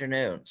Sunday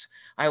afternoons,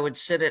 I would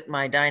sit at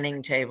my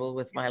dining table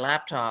with my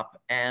laptop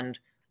and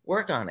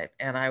work on it.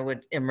 And I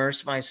would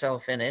immerse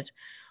myself in it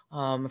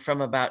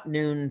from about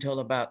noon till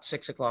about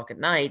 6 o'clock at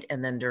night.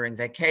 And then during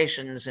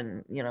vacations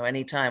and, you know,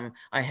 anytime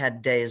I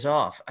had days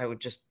off, I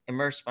would just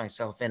immerse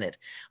myself in it.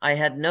 I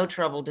had no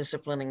trouble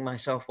disciplining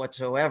myself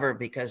whatsoever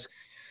because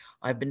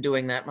I've been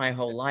doing that my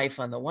whole life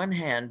on the one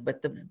hand.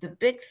 But the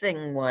big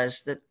thing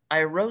was that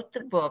I wrote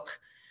the book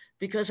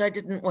because I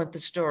didn't want the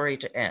story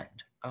to end.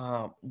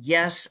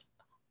 Yes,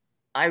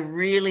 I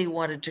really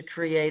wanted to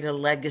create a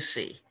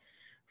legacy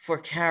for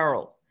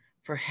Carol,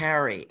 for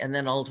Harry, and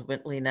then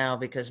ultimately now,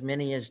 because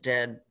Minnie is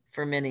dead,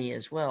 for Minnie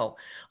as well.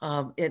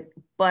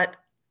 But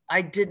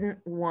I didn't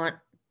want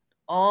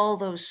all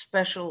those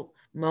special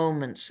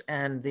moments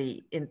and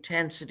the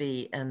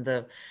intensity and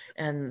the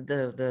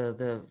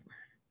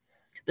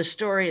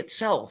story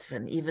itself,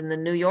 and even the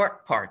New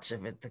York parts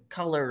of it, the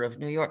color of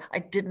New York. I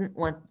didn't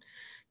want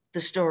the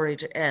story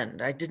to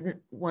end. I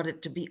didn't want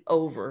it to be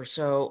over.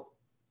 So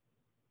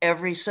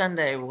every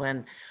Sunday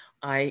when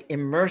I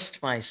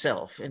immersed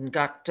myself and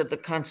got to the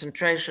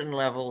concentration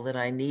level that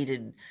I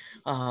needed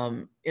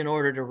in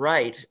order to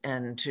write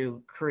and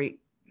to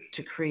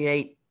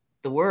create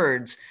the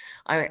words,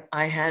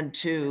 I had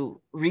to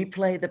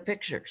replay the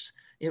pictures.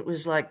 It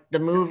was like the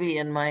movie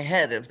in my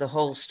head of the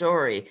whole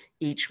story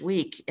each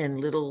week in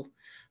little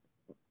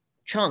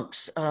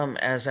chunks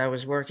as I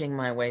was working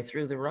my way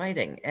through the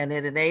writing, and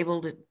it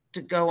enabled it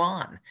to go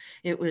on.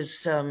 It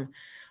was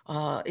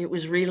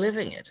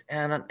reliving it,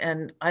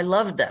 and I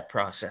loved that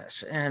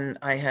process, and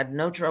I had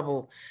no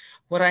trouble.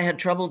 What I had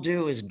trouble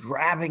doing is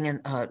grabbing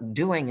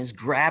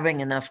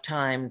enough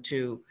time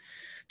to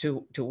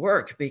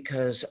work,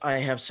 because I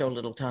have so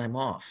little time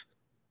off.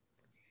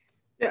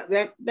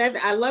 That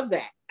I love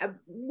that.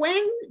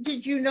 When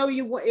did you know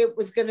it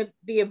was going to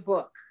be a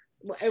book?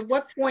 At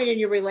what point in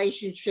your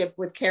relationship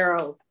with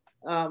Carol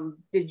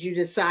did you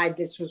decide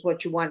this was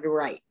what you wanted to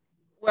write?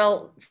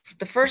 Well,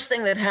 the first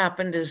thing that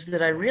happened is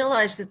that I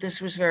realized that this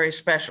was very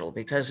special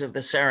because of the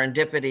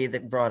serendipity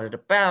that brought it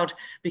about,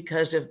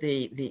 because of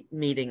the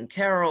meeting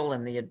Carol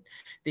and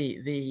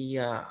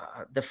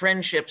the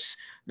friendships,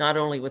 not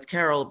only with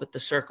Carol, but the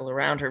circle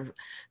around her.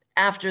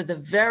 After the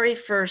very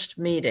first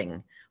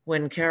meeting,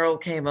 when Carol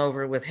came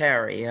over with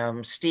Harry,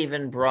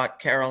 Stephen brought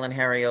Carol and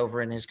Harry over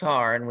in his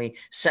car, and we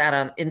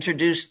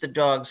introduced the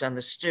dogs on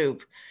the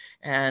stoop.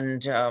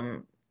 And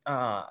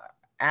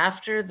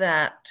after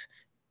that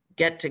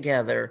get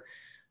together,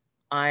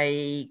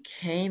 I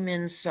came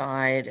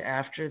inside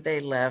after they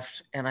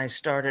left and I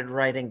started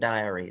writing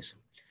diaries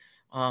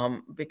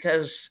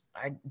because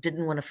I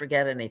didn't want to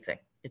forget anything.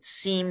 It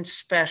seemed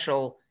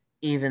special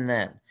even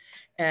then.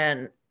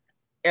 And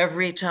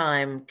every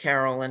time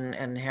Carol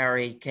and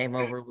Harry came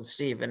over with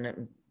Stephen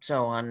and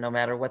so on, no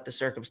matter what the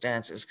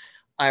circumstances,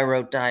 I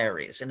wrote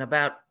diaries. And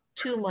about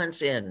 2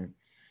 months in,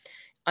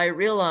 I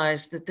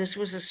realized that this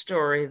was a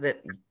story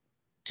that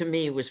to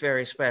me was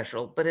very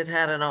special, but it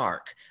had an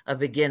arc, a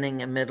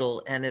beginning, a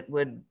middle, and it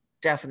would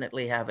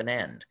definitely have an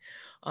end.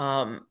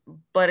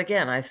 But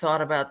again, I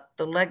thought about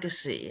the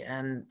legacy,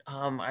 and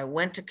I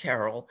went to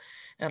Carol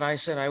and I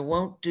said, I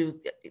won't do,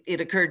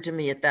 it occurred to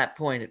me at that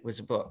point it was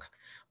a book,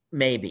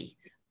 maybe.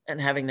 And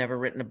having never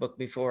written a book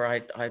before,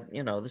 I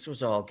this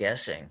was all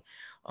guessing.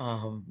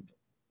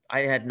 I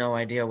had no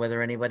idea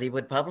whether anybody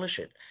would publish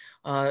it.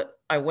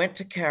 I went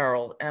to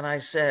Carol and I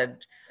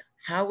said,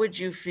 how would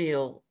you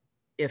feel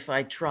if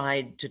I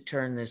tried to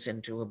turn this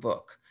into a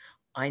book?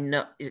 I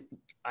know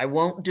I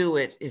won't do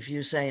it if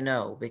you say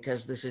no,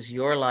 because this is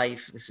your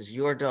life, this is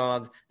your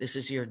dog, this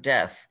is your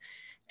death.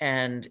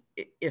 And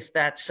if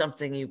that's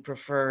something you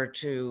prefer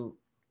to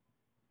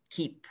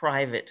keep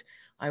private,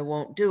 I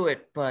won't do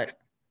it. But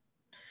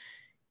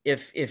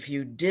if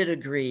you did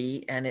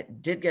agree and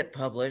it did get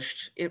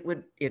published, it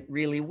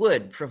really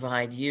would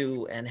provide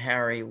you and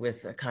Harry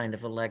with a kind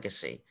of a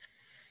legacy.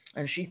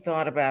 And she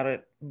thought about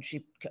it, and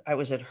I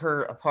was at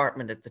her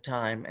apartment at the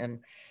time, and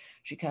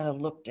she kind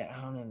of looked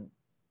down and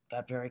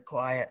got very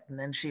quiet. And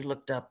then she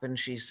looked up and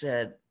she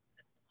said,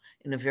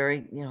 in a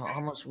very,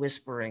 almost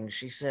whispering,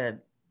 she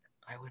said,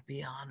 I would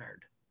be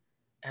honored.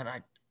 And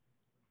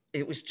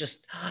it was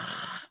just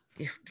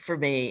for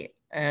me.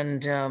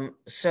 And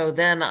so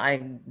then I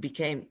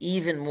became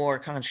even more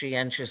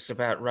conscientious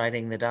about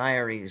writing the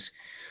diaries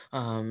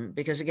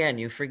because, again,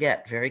 you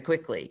forget very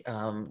quickly.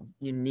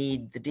 You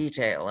need the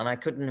detail. And I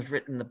couldn't have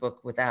written the book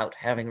without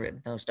having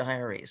written those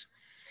diaries.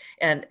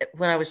 And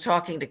when I was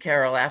talking to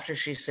Carol after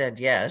she said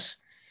yes,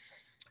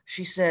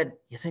 she said,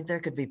 you think there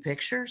could be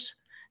pictures?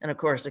 And of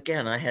course,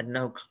 again, I had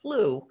no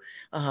clue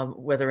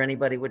whether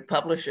anybody would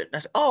publish it. And I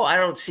said, oh, I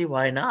don't see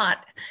why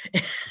not.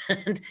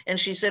 and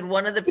she said,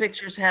 one of the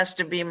pictures has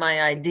to be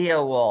my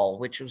idea wall,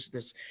 which was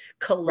this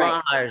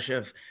collage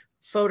of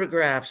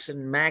photographs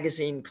and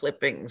magazine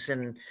clippings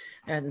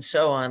and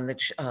so on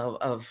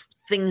of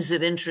things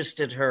that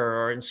interested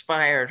her or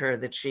inspired her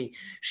that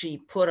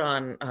she put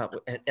on,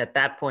 at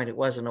that point, it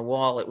wasn't a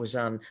wall, it was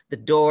on the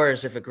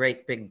doors of a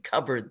great big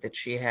cupboard that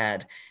she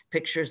had.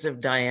 Pictures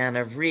of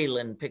Diana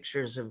Vreeland,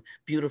 pictures of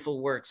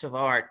beautiful works of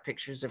art,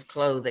 pictures of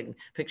clothing,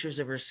 pictures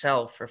of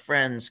herself, her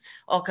friends,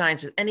 all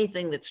kinds of,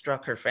 anything that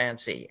struck her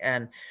fancy.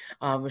 And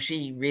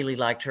she really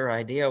liked her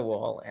idea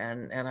wall.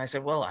 And I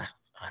said, well, I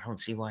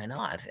don't see why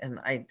not. And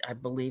I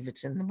believe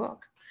it's in the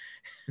book.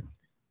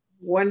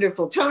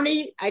 Wonderful.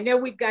 Tony, I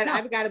know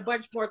I've got a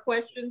bunch more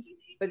questions,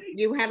 but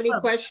do you have any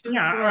questions?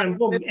 Yeah,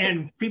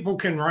 and people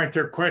can write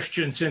their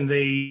questions in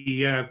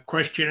the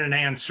question and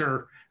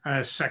answer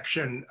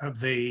section of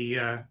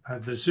the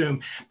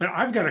Zoom. But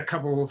I've got a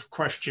couple of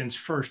questions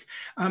first.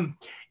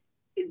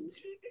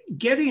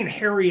 Getting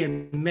Harry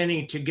and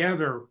Minnie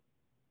together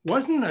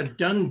wasn't a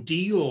done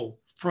deal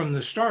from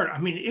the start. I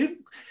mean,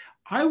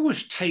 I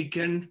was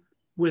taken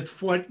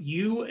with what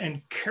you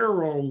and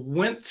Carol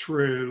went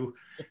through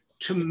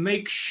to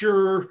make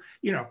sure,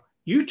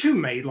 you two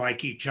may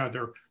like each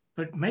other,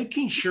 but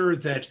making sure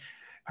that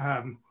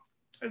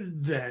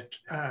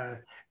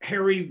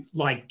Harry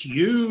liked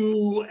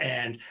you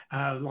and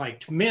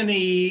liked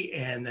Minnie,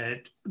 and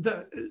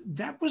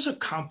that was a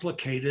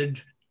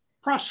complicated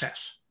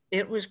process.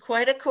 It was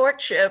quite a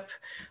courtship.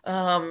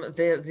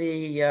 If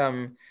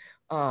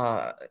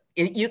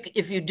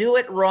you do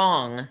it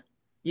wrong,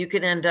 you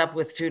can end up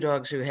with two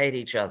dogs who hate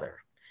each other.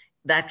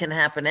 That can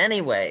happen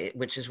anyway,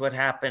 which is what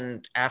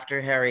happened after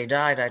Harry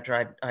died.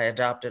 I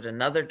adopted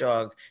another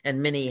dog,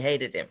 and Minnie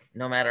hated him,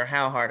 no matter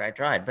how hard I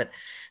tried. But,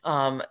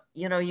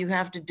 you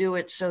have to do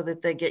it so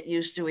that they get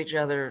used to each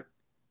other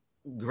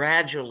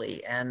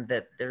gradually, and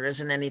that there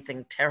isn't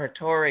anything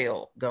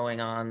territorial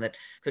going on that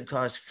could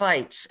cause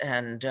fights.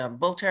 And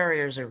bull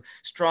terriers are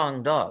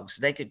strong dogs.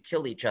 They could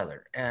kill each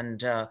other.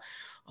 And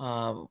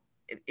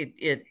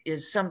it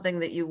is something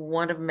that you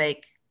want to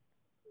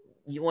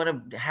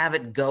have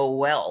it go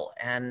well.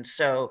 And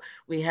so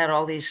we had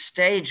all these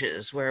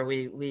stages where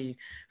we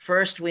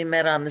first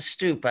met on the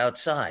stoop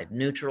outside,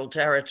 neutral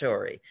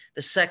territory.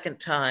 The second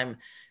time,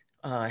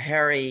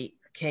 Harry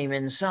came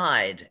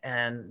inside,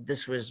 and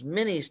this was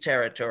Minnie's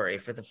territory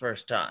for the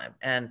first time.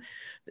 And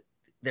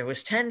there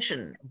was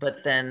tension,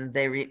 but then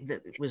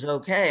it was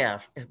okay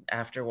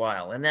after a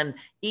while. And then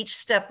each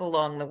step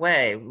along the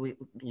way,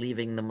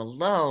 leaving them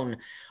alone,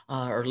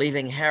 or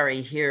leaving Harry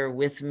here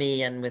with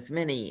me and with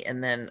Minnie,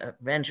 and then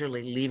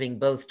eventually leaving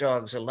both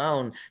dogs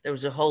alone. There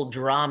was a whole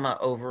drama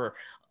over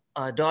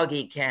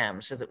doggy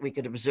cam so that we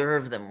could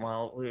observe them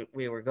while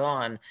we were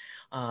gone,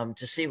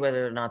 to see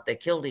whether or not they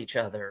killed each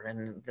other.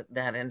 And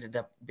that ended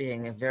up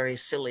being a very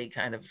silly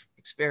kind of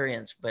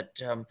experience. But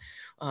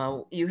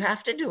you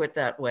have to do it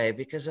that way,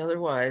 because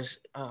otherwise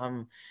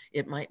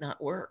it might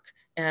not work.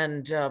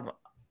 And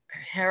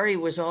Harry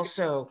was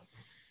also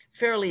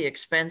fairly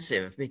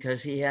expensive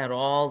because he had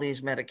all these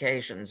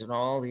medications and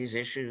all these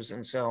issues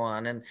and so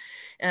on.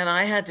 And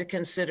I had to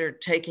consider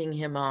taking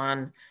him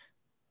on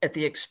at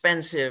the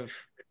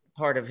expensive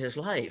part of his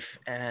life,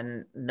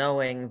 and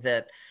knowing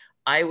that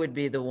I would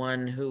be the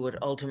one who would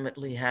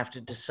ultimately have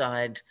to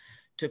decide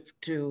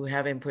to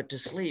have him put to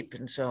sleep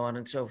and so on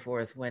and so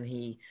forth when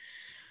he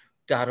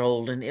got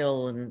old and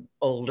ill, and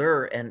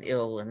older and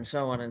ill, and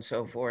so on and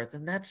so forth.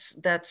 And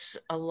that's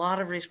a lot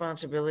of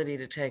responsibility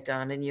to take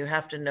on, and you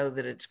have to know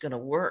that it's going to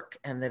work,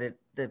 and that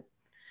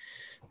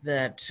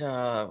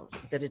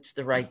it's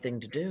the right thing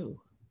to do.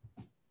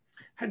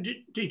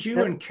 Did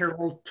you and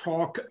Carol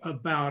talk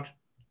about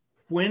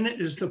when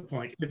is the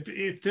point,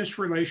 if this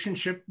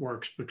relationship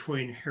works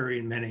between Harry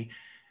and Minnie,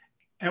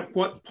 at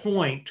what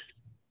point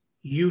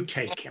you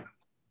take him?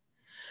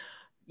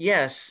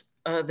 Yes.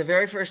 The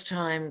very first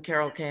time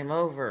Carol came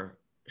over,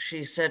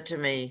 she said to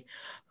me,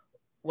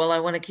 well, I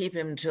want to keep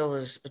him till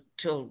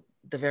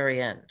the very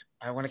end.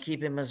 I want to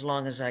keep him as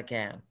long as I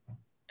can.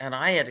 And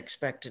I had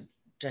expected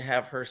to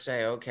have her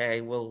say, okay,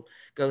 we'll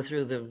go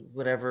through the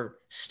whatever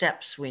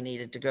steps we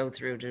needed to go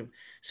through to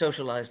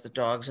socialize the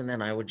dogs, and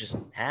then I would just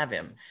have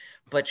him.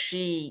 But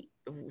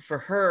for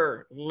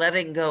her,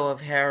 letting go of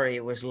Harry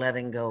was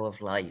letting go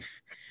of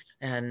life.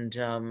 And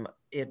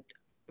it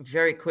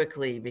very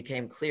quickly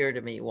became clear to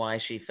me why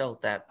she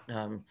felt that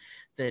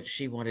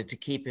she wanted to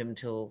keep him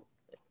till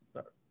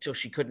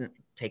she couldn't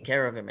take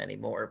care of him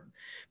anymore,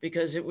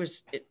 because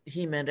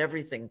he meant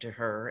everything to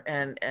her,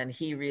 and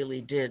he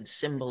really did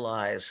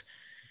symbolize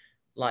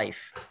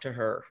life to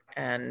her.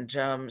 And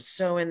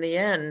so in the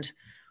end,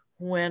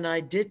 when I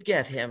did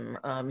get him,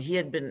 he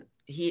had been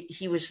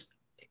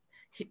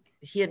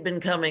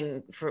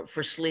coming for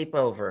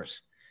sleepovers.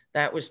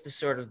 That was the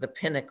sort of the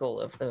pinnacle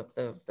of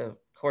the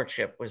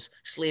courtship, was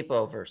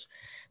sleepovers.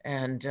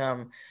 And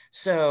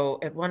so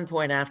at one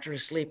point after a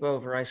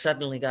sleepover, I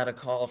suddenly got a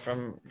call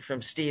from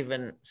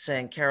Stephen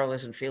saying, Carol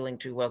isn't feeling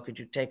too well. Could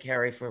you take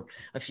Harry for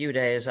a few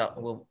days?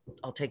 I'll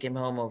take him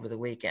home over the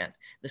weekend.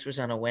 This was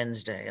on a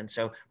Wednesday. And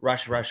so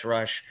rush.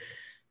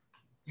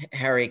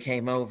 Harry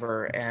came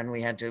over, and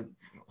we had to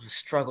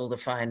struggle to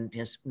find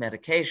his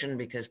medication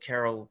because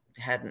Carol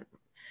hadn't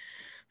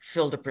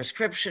filled a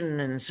prescription,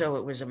 and so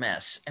it was a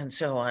mess, and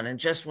so on. And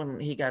just when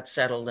he got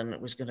settled and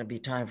it was going to be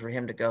time for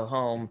him to go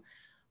home,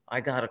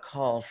 I got a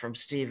call from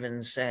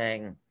Stephen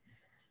saying,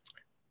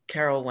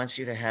 Carol wants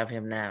you to have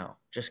him now.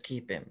 Just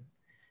keep him.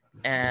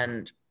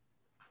 And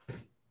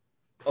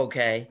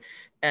okay.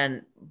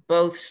 And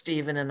both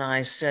Stephen and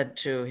I said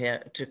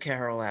to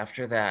Carol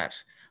after that,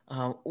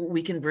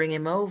 we can bring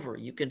him over.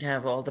 You can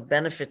have all the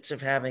benefits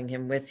of having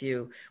him with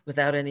you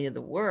without any of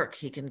the work.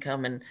 He can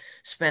come and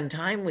spend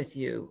time with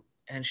you.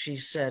 And she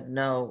said,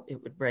 no,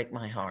 it would break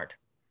my heart.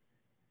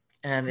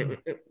 And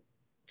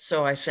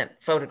so I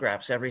sent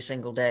photographs every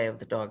single day of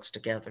the dogs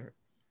together.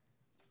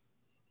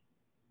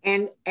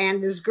 And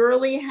does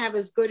Gurley have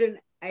as good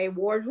a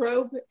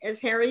wardrobe as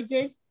Harry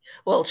did?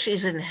 Well,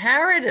 she's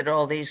inherited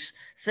all these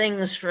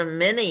things from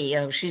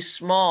Minnie. She's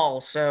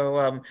small,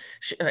 so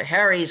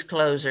Harry's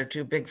clothes are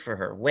too big for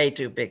her, way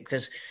too big,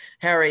 because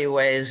Harry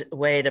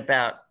weighed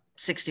about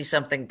 60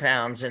 something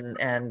pounds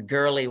and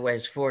Girly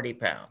weighs 40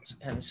 pounds.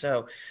 And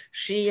so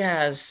she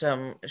has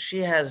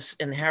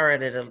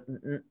inherited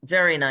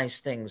very nice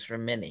things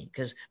from Minnie,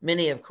 because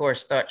Minnie, of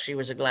course, thought she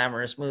was a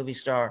glamorous movie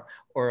star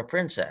or a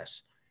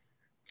princess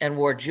and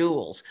wore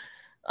jewels.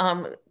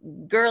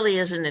 Girly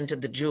isn't into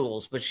the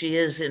jewels, but she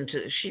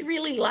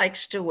really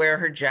likes to wear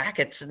her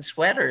jackets and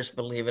sweaters,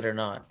 believe it or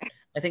not.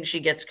 I think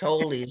she gets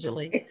cold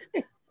easily.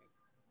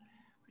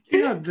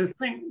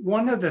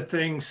 One of the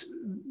things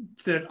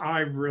that I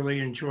really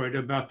enjoyed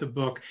about the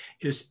book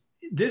is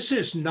this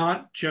is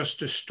not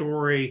just a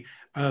story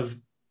of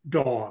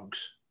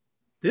dogs.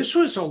 This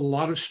was a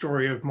lot of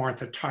story of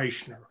Martha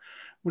Teichner.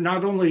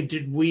 Not only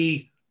did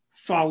we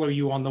follow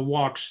you on the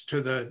walks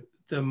to the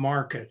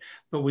market,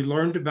 but we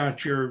learned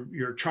about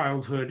your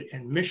childhood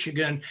in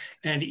Michigan,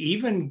 and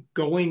even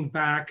going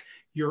back,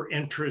 your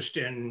interest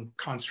in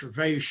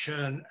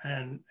conservation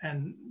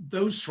and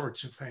those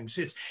sorts of things.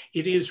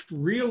 It is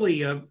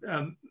really a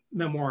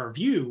memoir of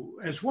you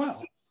as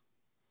well.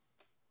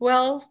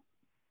 Well,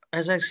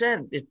 as I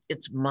said,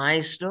 it's my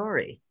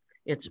story.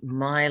 It's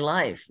my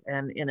life.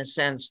 And in a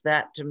sense,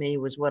 that to me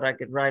was what I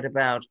could write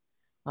about,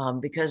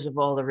 because of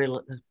all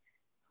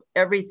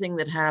everything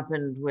that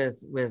happened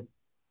with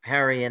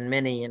Harry and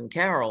Minnie and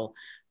Carol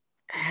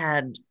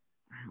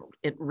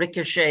it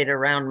ricocheted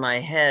around my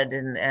head,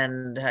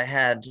 and I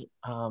had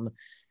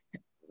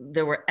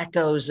there were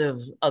echoes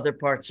of other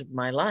parts of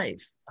my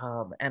life.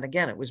 And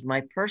again, it was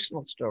my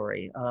personal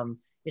story.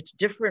 It's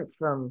different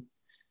from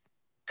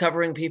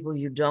covering people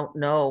you don't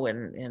know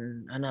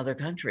in another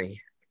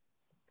country.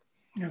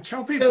 Now,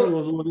 tell people a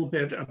little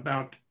bit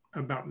about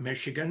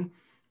Michigan.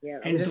 Yeah,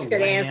 I'm just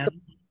going to ask.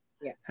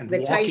 Yeah, and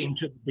walking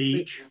to the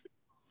beach.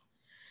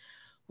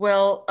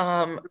 Well,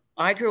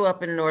 I grew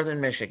up in northern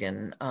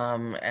Michigan,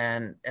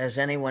 and as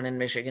anyone in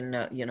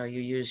Michigan, you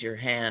use your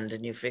hand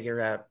and you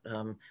figure out.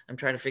 I'm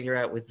trying to figure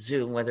out with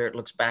Zoom whether it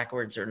looks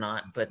backwards or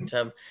not. But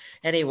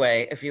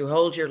anyway, if you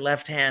hold your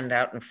left hand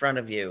out in front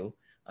of you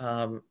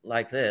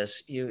like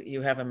this,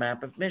 you have a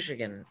map of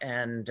Michigan,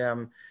 and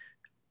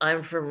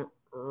I'm from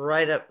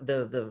right up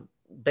the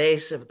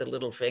base of the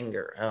little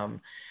finger.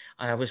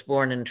 I was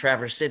born in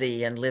Traverse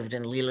City and lived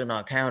in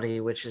Leelanau County,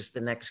 which is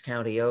the next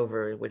county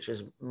over, which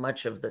is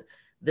much of the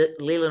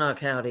Leelanau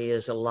County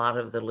is a lot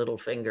of the Little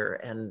Finger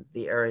and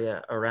the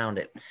area around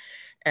it.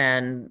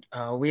 And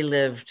we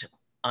lived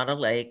on a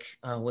lake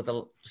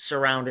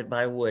surrounded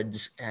by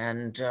woods.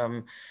 And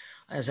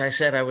as I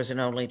said, I was an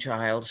only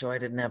child, so I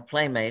didn't have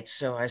playmates.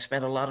 So I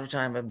spent a lot of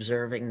time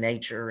observing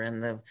nature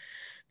and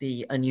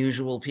the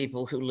unusual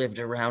people who lived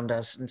around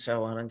us and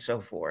so on and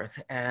so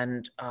forth.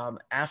 And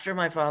after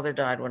my father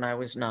died when I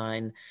was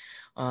 9,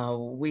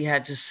 we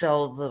had to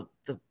sell the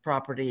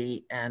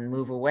property and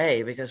move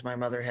away because my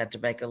mother had to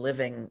make a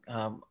living.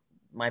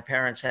 My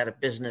parents had a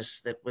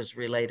business that was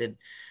related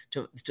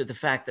to the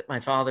fact that my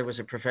father was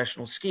a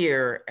professional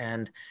skier,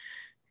 and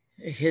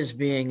his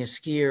being a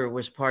skier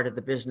was part of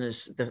the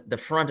business, the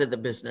front of the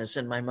business,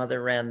 and my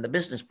mother ran the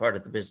business part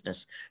of the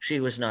business. She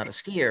was not a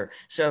skier.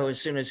 So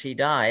as soon as he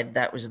died,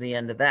 that was the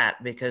end of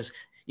that, because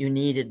you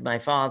needed my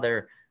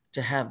father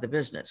to have the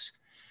business.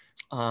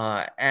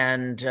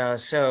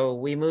 So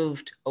we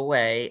moved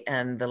away,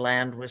 and the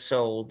land was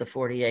sold, the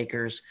 40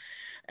 acres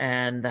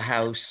and the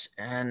house,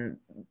 and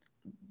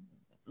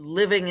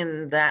living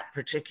in that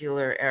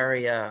particular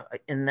area,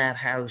 in that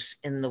house,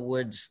 in the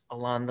woods,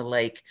 along the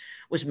lake,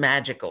 was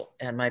magical.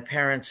 And my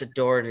parents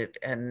adored it.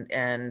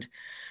 And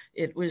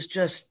it was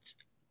just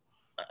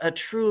a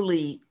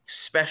truly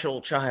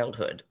special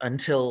childhood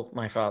until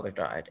my father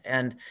died.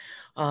 And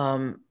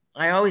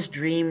I always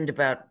dreamed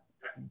about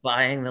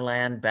buying the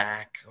land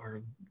back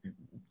or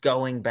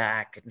going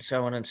back and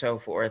so on and so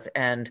forth.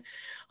 And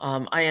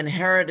I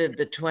inherited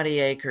the 20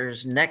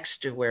 acres next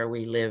to where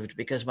we lived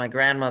because my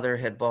grandmother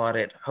had bought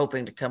it,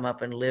 hoping to come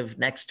up and live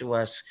next to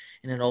us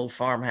in an old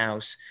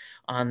farmhouse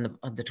on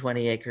the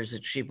 20 acres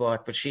that she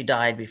bought, but she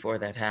died before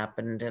that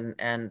happened.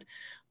 And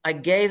I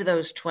gave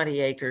those 20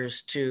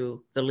 acres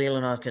to the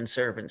Leelanau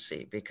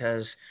Conservancy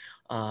because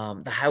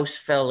the house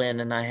fell in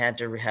and I had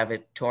to have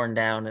it torn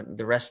down and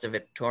the rest of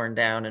it torn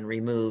down and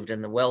removed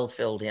and the well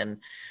filled in.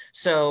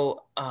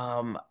 So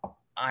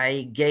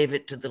I gave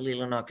it to the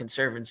Leelanau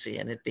Conservancy,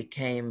 and it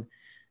became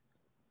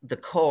the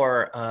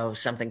core of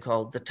something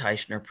called the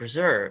Teichner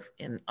Preserve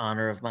in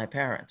honor of my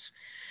parents.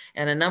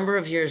 And a number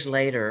of years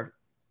later,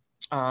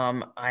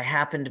 I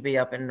happened to be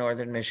up in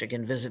northern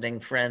Michigan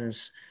visiting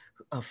friends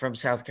from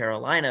South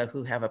Carolina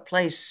who have a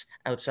place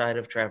outside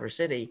of Traverse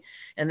City,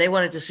 and they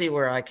wanted to see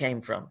where I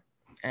came from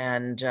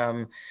and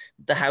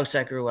the house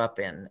I grew up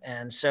in.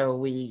 And so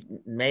we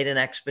made an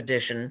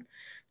expedition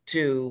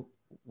to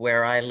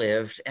where I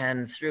lived,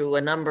 and through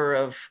a number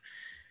of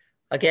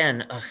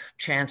again,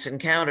 chance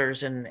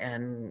encounters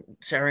and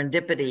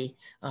serendipity,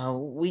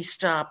 we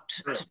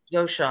stopped to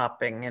go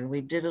shopping, and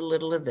we did a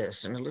little of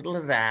this and a little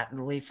of that.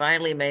 And we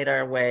finally made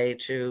our way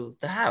to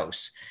the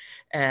house.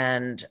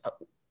 And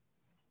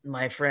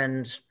my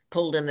friends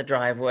pulled in the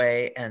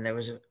driveway, and there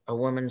was a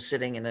woman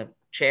sitting in a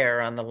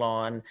chair on the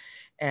lawn.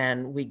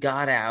 And we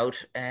got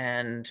out,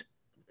 and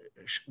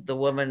the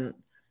woman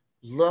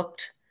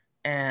looked,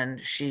 and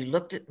she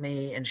looked at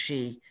me, and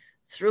she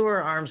threw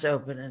her arms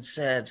open and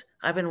said,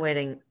 "I've been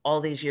waiting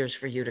all these years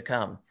for you to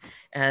come."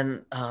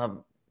 And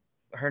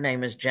her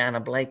name is Jana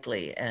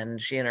Blakely, and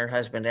she and her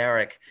husband,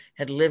 Eric,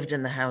 had lived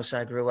in the house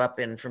I grew up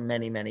in for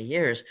many, many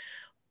years.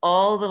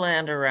 All the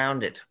land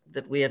around it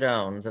that we had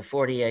owned, the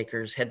 40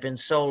 acres, had been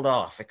sold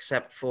off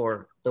except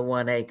for the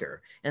 1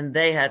 acre. And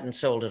they hadn't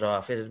sold it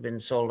off. It had been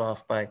sold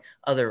off by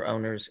other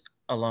owners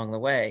along the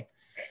way.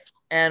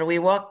 And we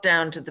walked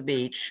down to the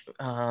beach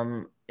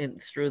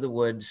through the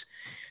woods.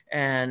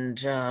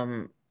 And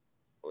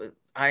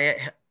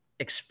I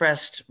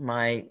expressed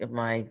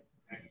my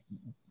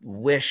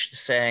wish,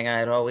 saying I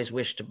had always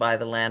wished to buy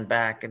the land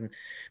back and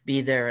be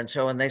there. And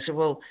so, and they said,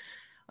 well,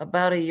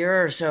 about a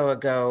year or so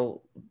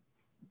ago,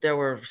 there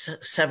were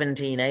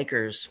 17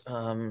 acres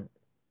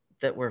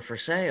that were for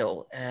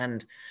sale.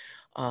 And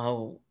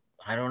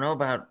I don't know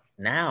about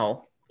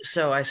now.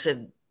 So I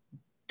said,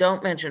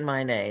 don't mention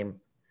my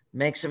name.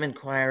 Make some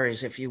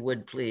inquiries if you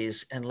would,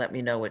 please, and let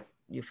me know what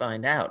you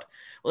find out.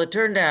 Well, it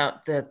turned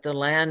out that the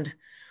land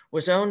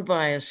was owned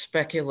by a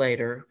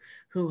speculator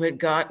who had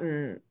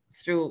gotten,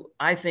 through,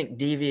 I think,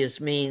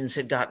 devious means,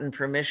 had gotten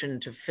permission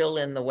to fill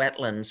in the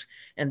wetlands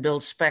and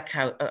build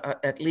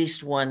at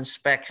least one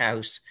spec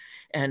house,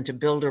 and to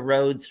build a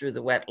road through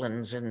the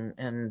wetlands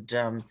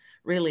and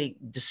really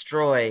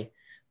destroy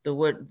the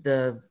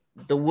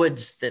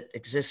woods that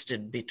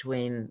existed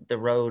between the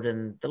road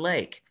and the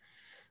lake.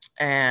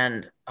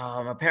 And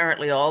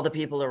apparently all the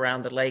people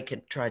around the lake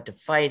had tried to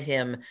fight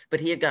him, but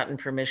he had gotten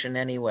permission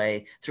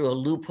anyway through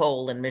a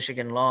loophole in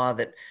Michigan law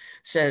that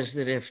says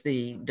that if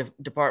the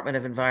Department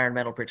of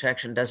Environmental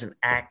Protection doesn't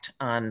act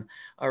on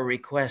a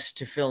request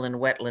to fill in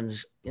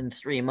wetlands in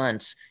 3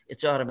 months,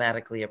 it's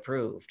automatically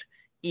approved.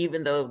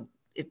 Even though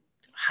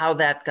how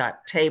that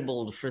got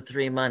tabled for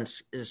 3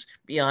 months is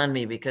beyond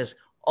me, because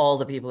all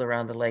the people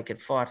around the lake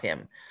had fought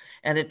him.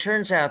 And it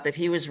turns out that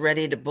he was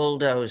ready to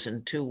bulldoze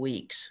in 2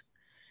 weeks,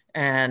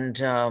 and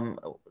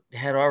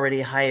had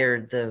already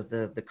hired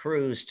the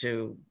crews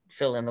to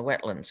fill in the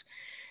wetlands.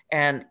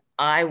 And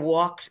I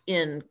walked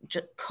in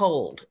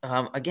cold.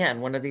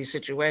 Again, one of these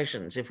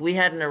situations. If we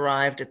hadn't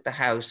arrived at the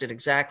house at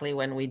exactly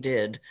when we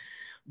did,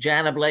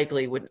 Jana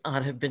Blakely would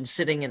not have been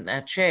sitting in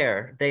that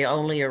chair. They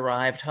only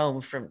arrived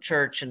home from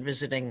church and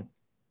visiting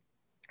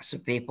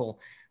some people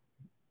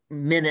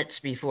minutes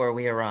before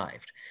we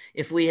arrived.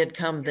 If we had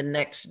come the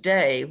next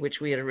day, which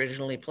we had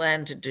originally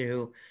planned to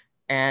do,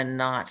 and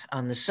not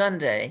on the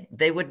Sunday,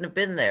 they wouldn't have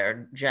been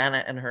there.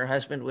 Jana and her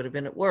husband would have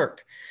been at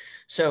work.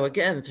 So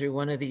again, through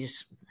one of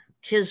these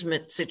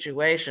kismet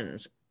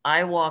situations,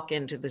 I walk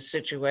into the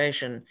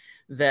situation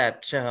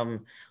that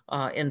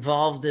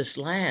involved this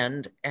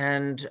land,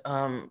 and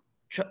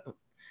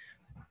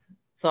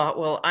thought,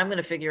 well, I'm going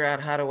to figure out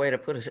how to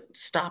put a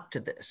stop to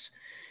this.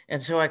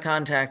 And so I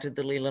contacted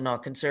the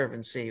Leelanau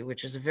Conservancy,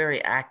 which is a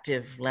very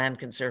active land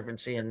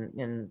conservancy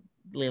in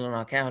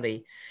Leelanau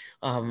County,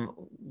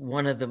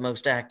 one of the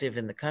most active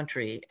in the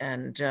country.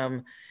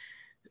 And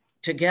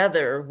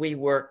together we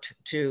worked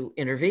to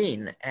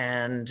intervene.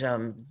 And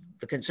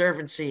the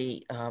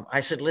Conservancy,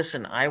 I said,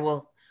 listen, I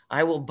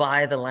will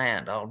buy the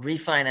land. I'll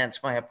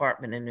refinance my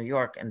apartment in New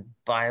York and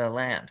buy the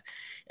land.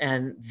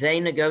 And they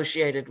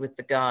negotiated with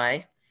the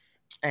guy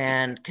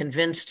and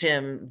convinced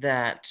him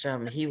that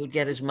he would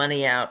get his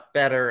money out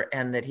better,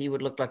 and that he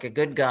would look like a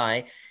good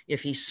guy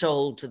if he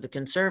sold to the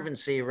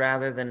Conservancy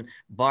rather than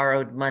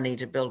borrowed money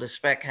to build a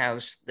spec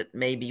house that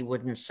maybe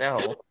wouldn't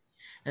sell,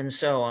 and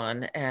so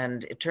on.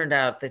 And it turned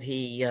out that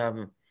he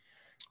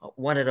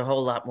wanted a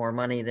whole lot more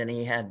money than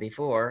he had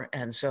before,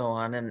 and so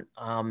on.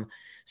 And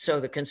so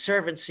the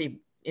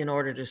Conservancy, in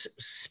order to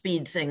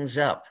speed things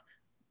up,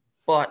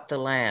 bought the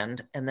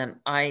land, and then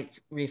I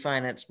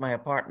refinanced my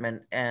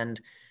apartment and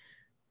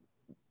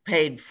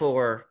paid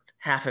for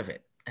half of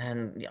it.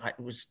 And it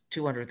was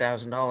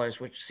 $200,000,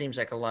 which seems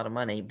like a lot of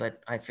money,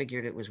 but I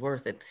figured it was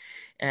worth it.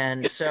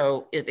 And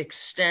so it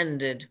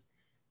extended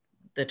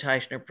the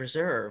Teichner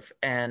Preserve.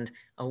 And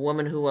a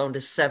woman who owned a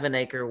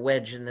 7-acre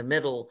wedge in the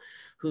middle,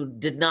 who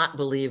did not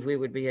believe we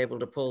would be able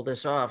to pull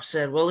this off,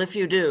 said, well, if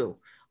you do,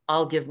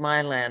 I'll give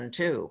my land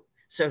too.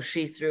 So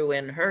she threw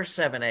in her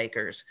 7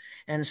 acres.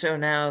 And so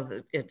now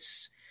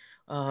it's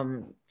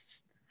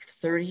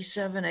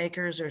 37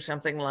 acres or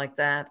something like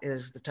that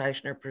is the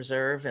Teichner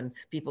Preserve, and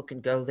people can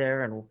go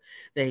there. And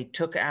they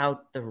took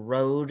out the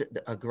road,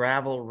 a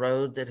gravel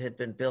road that had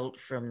been built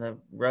from the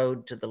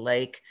road to the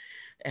lake.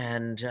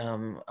 And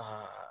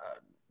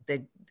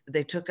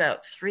they took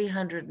out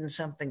 300 and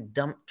something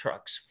dump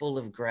trucks full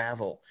of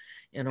gravel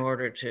in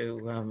order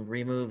to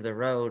remove the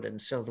road. And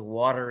so the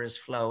water is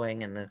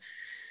flowing, and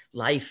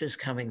life is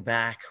coming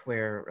back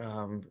where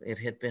it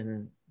had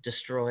been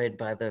destroyed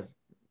by the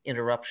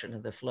interruption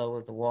of the flow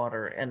of the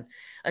water. And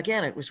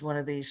again, it was one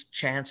of these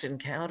chance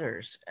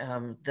encounters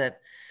that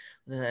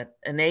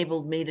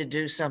enabled me to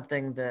do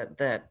something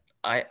that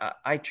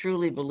I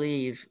truly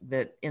believe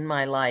that in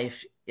my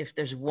life, if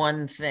there's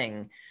one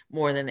thing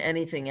more than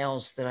anything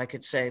else that I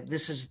could say,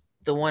 this is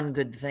the one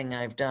good thing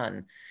I've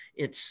done,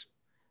 it's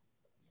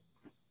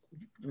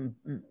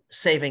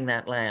saving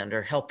that land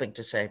or helping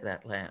to save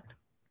that land.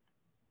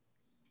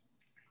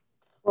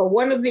 Well,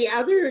 one of the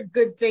other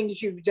good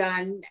things you've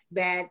done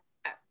that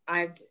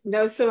I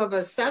know some of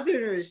us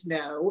Southerners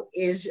know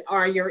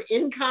are your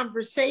in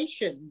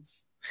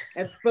conversations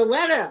at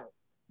Spoleto,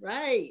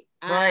 right?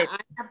 Right. I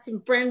have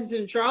some friends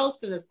in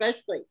Charleston,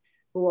 especially,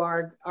 who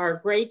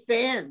are great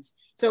fans.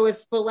 So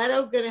is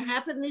Spoleto going to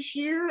happen this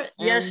year?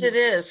 Yes, it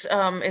is.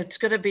 It's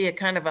going to be a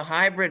kind of a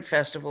hybrid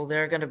festival.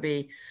 There are going to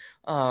be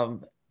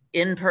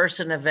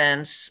in-person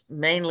events,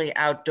 mainly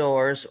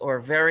outdoors or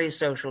very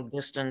social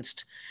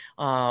distanced,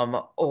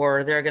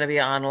 or there are going to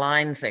be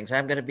online things.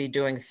 I'm going to be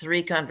doing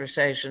 3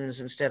 conversations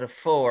instead of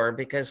 4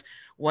 because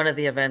one of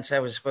the events I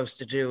was supposed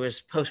to do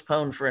is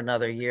postponed for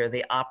another year,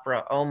 the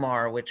opera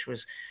Omar, which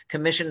was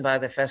commissioned by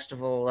the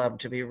festival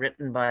to be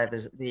written by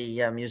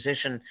the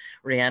musician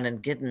Rhiannon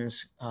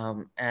Giddens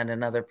and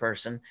another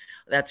person.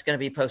 That's going to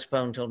be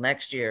postponed till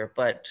next year.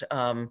 But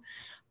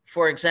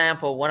for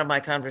example, one of my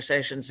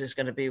conversations is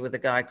going to be with a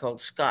guy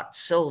called Scott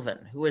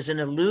Sylvan, who is an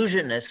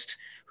illusionist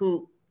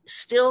who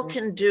still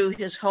can do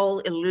his whole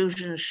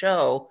illusion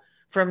show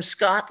from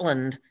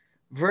Scotland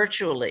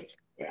virtually.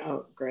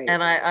 Oh, great.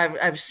 And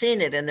I've seen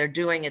it, and they're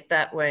doing it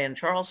that way in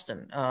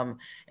Charleston.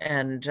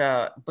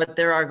 But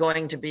there are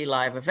going to be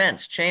live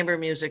events. Chamber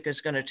music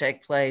is going to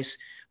take place,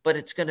 but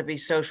it's going to be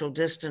social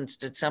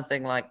distanced at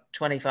something like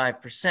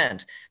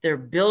 25%. They're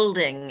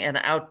building an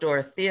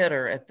outdoor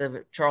theater at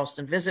the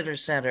Charleston Visitor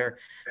Center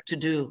to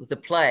do the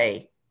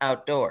play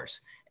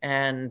outdoors.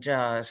 And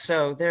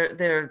so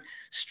they're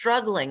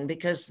struggling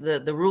because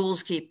the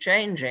rules keep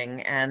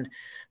changing, and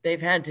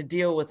they've had to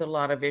deal with a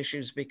lot of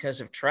issues because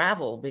of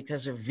travel,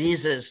 because of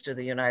visas to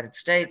the United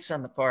States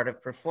on the part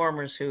of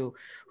performers who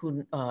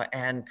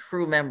and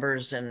crew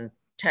members and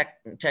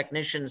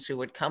technicians who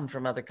would come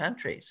from other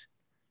countries.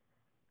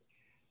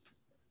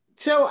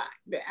 So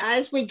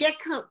as we get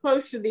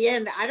close to the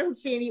end, I don't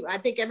see any, I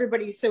think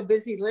everybody's so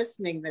busy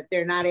listening that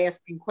they're not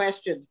asking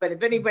questions. But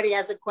if anybody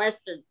has a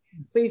question,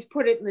 please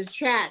put it in the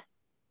chat.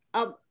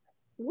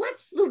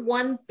 What's the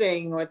one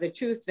thing or the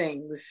 2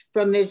 things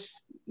from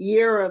this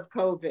year of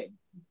COVID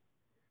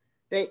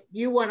that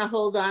you want to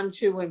hold on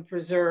to and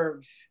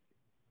preserve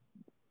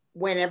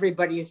when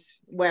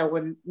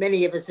when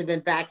many of us have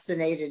been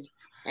vaccinated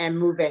and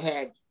move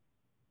ahead?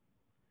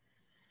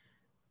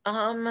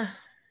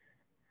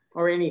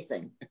 Or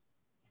anything?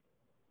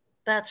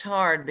 That's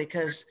hard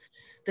because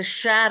the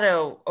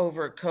shadow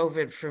over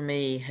COVID for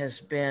me has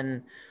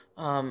been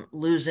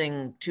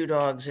losing 2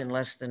 dogs in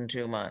less than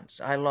 2 months.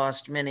 I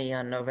lost Minnie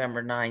on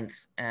November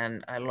 9th,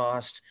 and I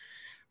lost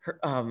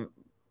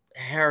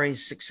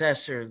Harry's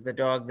successor, the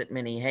dog that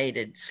Minnie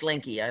hated,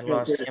 Slinky. I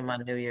lost him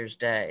on New Year's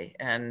Day.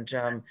 And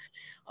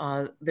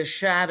the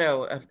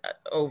shadow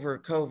over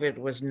COVID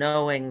was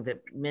knowing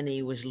that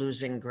Minnie was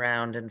losing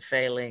ground and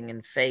failing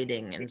and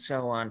fading and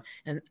so on.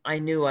 And I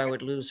knew I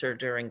would lose her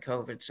during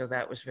COVID, so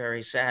that was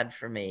very sad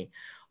for me.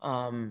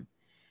 And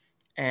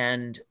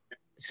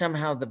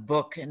somehow the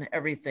book and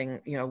everything,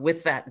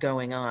 with that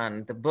going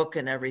on, the book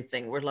and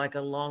everything were like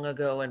a long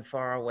ago and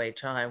far away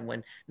time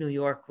when New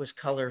York was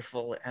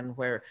colorful and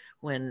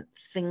when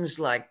things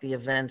like the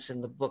events in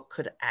the book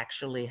could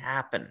actually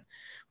happen,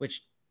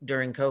 which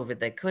during COVID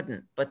they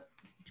couldn't. But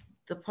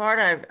the part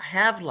I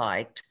have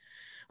liked,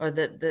 or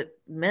that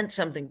meant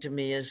something to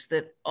me, is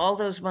that all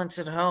those months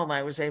at home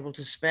I was able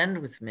to spend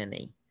with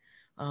Minnie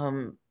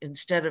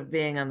instead of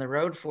being on the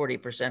road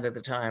 40% of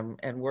the time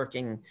and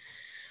working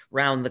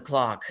round the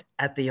clock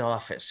at the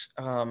office.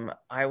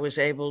 I was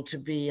able to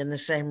be in the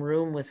same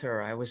room with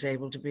her. I was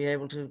able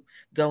to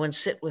go and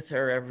sit with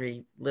her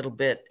every little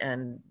bit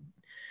and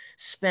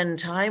spend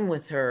time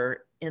with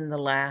her in the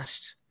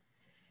last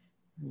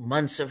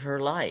months of her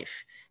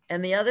life.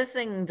 And the other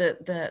thing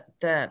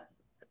that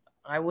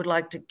I would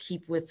like to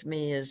keep with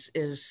me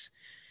is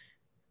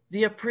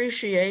the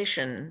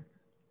appreciation.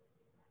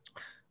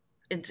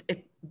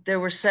 There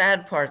were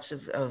sad parts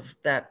of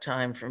that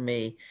time for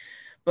me,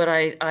 but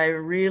I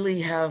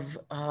really have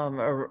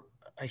a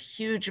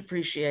huge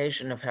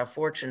appreciation of how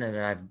fortunate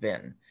I've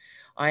been.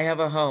 I have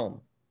a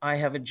home, I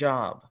have a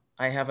job,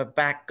 I have a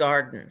back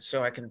garden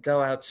so I can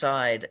go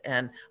outside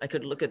and I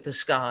could look at the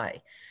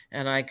sky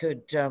and I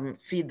could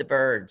feed the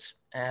birds.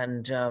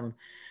 And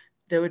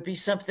there would be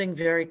something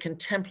very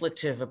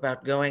contemplative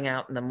about going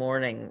out in the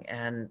morning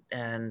and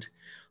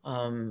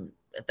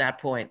at that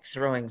point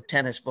throwing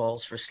tennis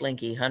balls for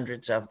Slinky,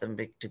 hundreds of them,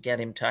 to get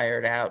him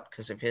tired out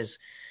because of his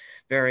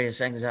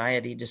various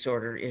anxiety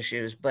disorder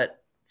issues,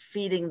 but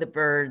feeding the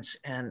birds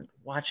and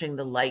watching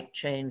the light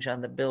change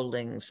on the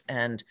buildings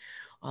and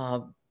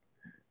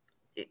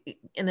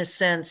in a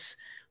sense,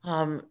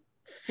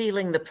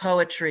 feeling the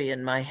poetry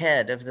in my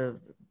head of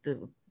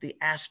the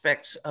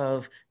aspects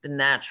of the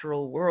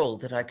natural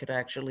world that I could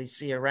actually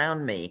see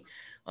around me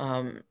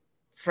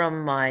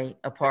from my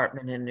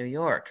apartment in New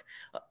York,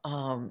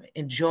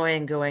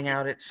 enjoying going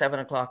out at 7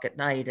 o'clock at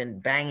night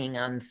and banging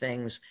on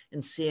things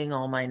and seeing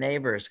all my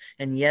neighbors.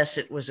 And yes,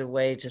 it was a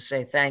way to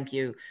say thank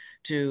you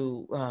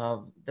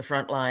to the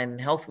frontline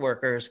health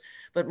workers,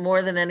 but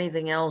more than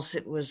anything else,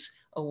 it was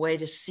a way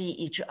to see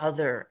each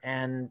other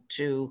and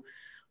to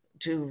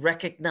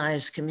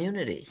recognize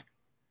community.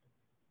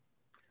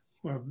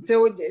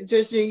 So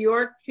does New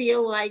York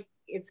feel like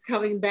it's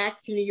coming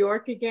back to New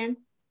York again?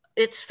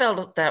 It's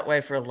felt that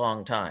way for a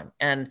long time.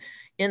 And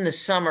in the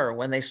summer,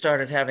 when they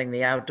started having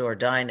the outdoor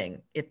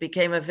dining, it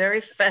became a very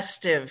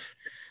festive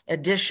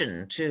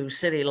addition to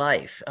city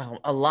life.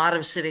 A lot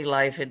of city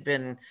life had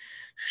been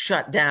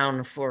shut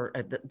down for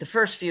the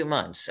first few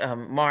months,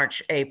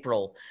 March,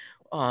 April.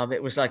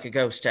 It was like a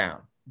ghost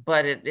town.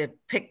 But it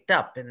picked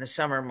up in the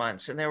summer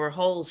months, and there were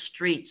whole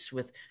streets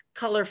with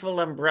colorful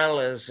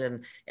umbrellas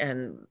and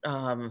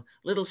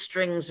little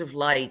strings of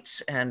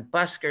lights and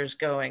buskers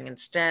going and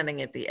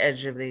standing at the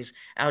edge of these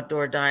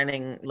outdoor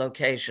dining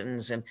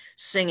locations and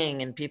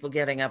singing and people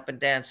getting up and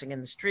dancing in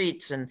the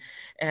streets.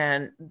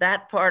 And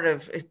that part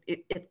of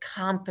it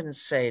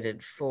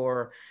compensated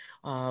for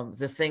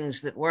the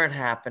things that weren't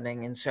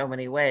happening in so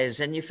many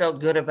ways. And you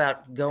felt good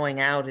about going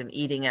out and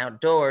eating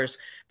outdoors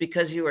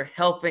because you were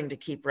helping to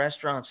keep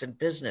restaurants in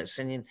business.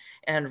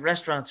 And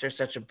restaurants are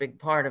such a big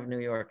part of New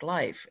York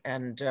life.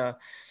 And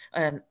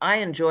I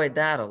enjoyed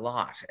that a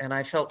lot. And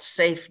I felt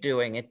safe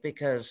doing it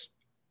because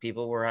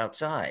people were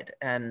outside.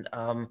 And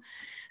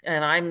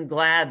I'm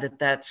glad that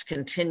that's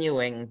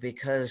continuing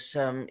because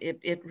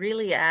it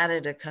really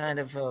added a kind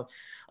of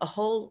a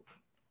whole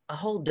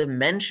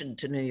dimension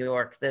to New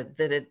York that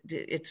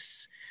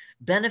it's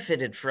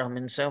benefited from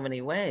in so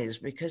many ways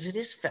because it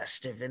is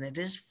festive and it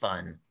is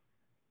fun.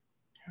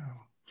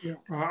 Yeah.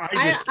 Well,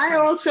 I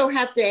also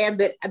have to add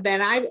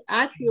that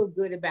I feel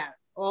good about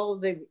all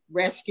the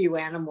rescue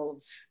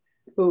animals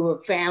who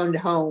have found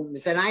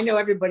homes. And I know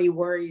everybody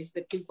worries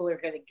that people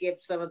are going to give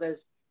some of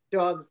those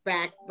dogs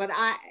back, but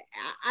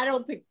I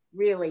don't think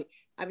really.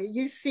 I mean,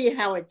 you see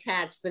how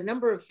attached the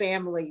number of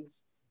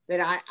families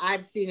that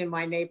I've seen in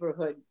my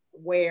neighborhood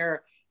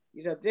where,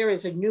 you know, there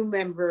is a new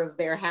member of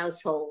their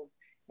household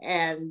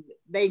and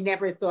they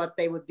never thought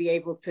they would be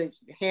able to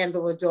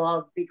handle a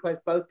dog because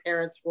both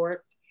parents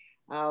worked.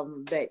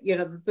 That, you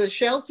know, the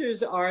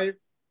shelters are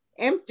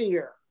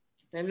emptier.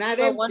 They're not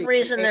empty. One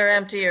reason they're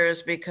emptier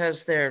is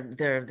because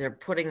they're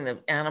putting the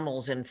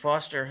animals in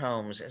foster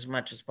homes as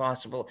much as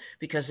possible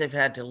because they've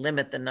had to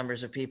limit the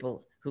numbers of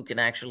people who can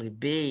actually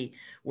be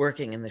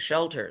working in the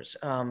shelters.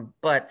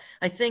 But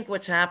I think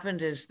what's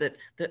happened is that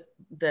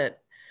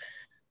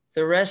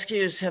the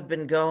rescues have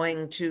been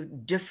going to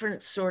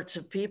different sorts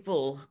of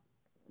people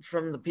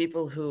from the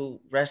people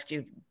who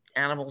rescued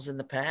animals in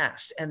the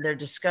past, and they're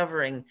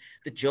discovering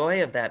the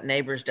joy of that.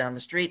 Neighbors down the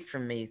street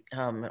from me,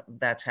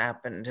 that's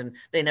happened, and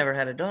they never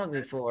had a dog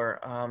before,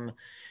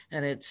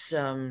 and it's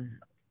you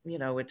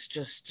know, it's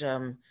just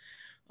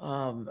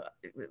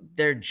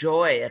their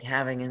joy at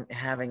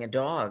having a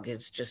dog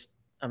is just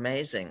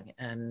amazing,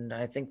 and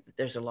I think that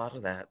there's a lot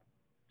of that.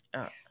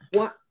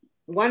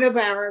 One of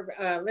our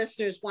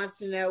listeners wants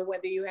to know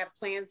whether you have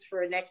plans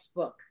for a next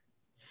book.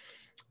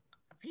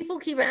 People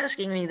keep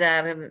asking me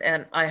that,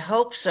 and I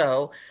hope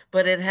so,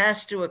 but it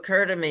has to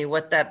occur to me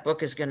what that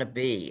book is going to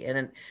be.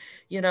 And,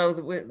 you know,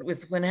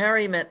 with When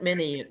Harry Met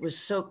Minnie, it was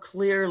so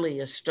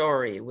clearly a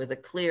story with a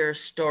clear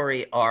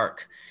story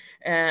arc.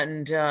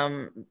 And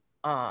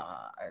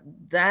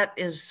that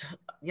is,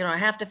 you know, I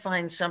have to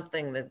find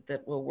something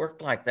that will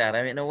work like that.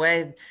 I mean, in a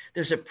way,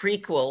 there's a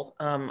prequel.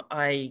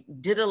 I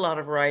did a lot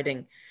of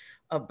writing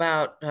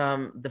about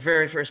the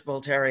very first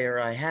bull terrier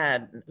I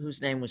had, whose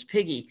name was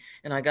Piggy,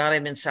 and I got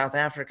him in South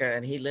Africa,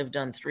 and he lived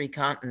on 3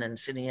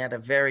 continents, and he had a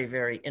very,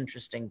 very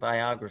interesting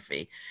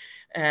biography.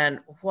 And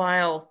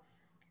while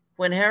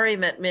When Harry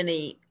Met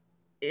Minnie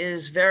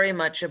is very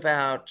much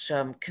about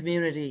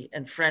community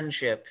and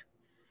friendship,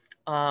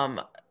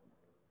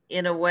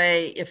 in a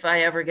way, if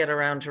I ever get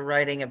around to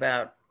writing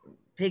about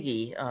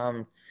Piggy,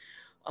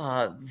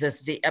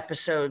 the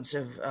episodes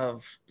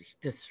of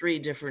the 3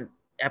 different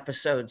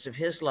episodes of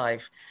his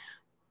life,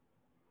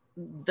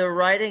 the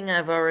writing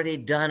I've already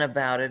done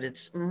about it,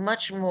 it's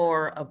much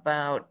more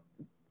about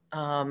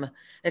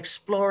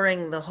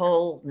exploring the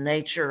whole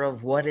nature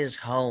of what is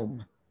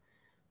home.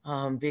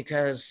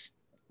 Because,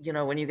 you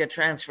know, when you get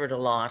transferred a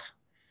lot,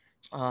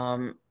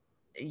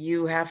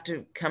 you have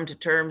to come to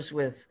terms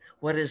with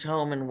what is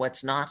home and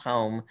what's not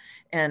home.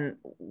 And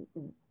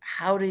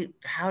how do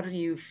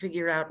you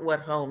figure out what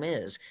home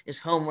is? Is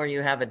home where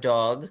you have a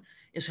dog?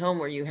 Is home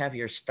where you have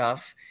your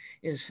stuff?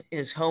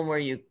 Is home where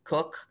you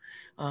cook?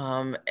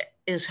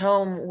 Is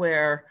home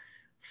where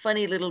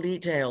funny little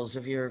details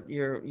of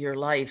your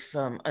life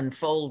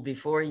unfold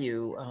before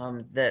you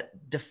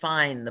that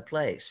define the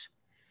place?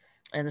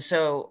 And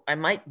so I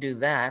might do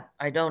that.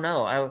 I don't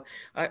know.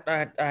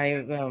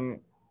 I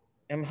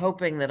am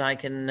hoping that I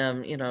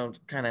can, you know,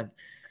 kind of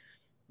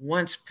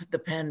once the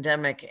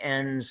pandemic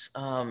ends,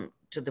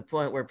 to the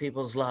point where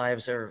people's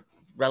lives are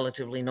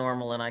relatively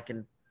normal and I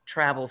can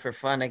travel for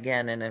fun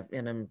again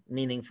in a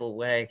meaningful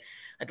way.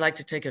 I'd like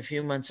to take a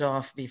few months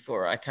off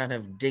before I kind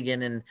of dig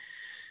in and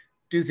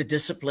do the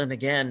discipline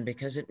again,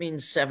 because it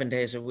means 7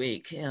 days a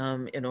week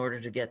in order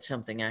to get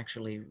something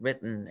actually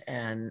written.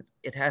 And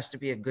it has to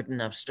be a good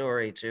enough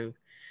story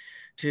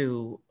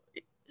to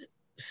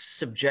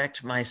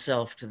subject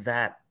myself to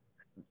that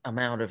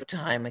amount of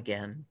time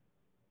again.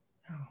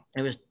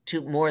 It was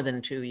more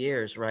than 2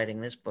 years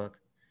writing this book.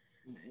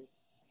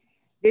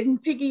 Didn't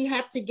Piggy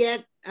have to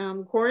get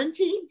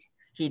quarantined?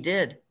 He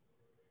did.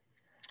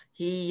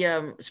 He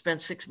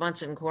spent 6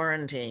 months in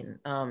quarantine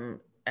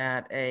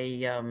at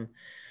a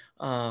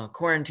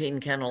quarantine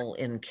kennel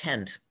in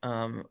Kent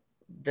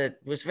that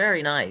was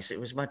very nice. It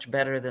was much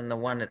better than the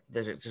one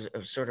that it's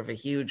sort of a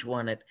huge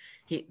one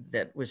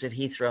that was at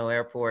Heathrow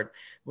Airport,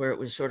 where it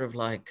was sort of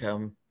like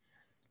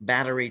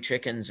battery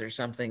chickens or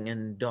something,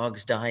 and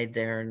dogs died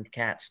there and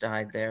cats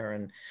died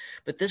there.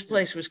 But this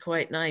place was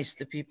quite nice.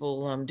 The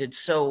people did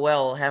so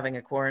well having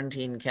a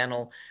quarantine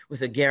kennel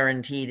with a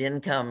guaranteed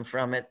income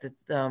from it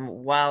that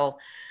while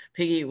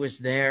Piggy was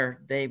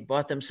there, they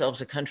bought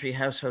themselves a country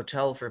house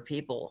hotel for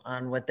people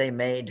on what they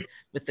made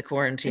with the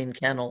quarantine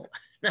kennel.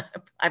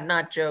 I'm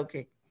not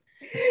joking.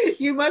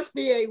 You must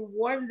be a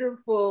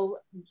wonderful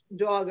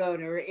dog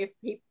owner if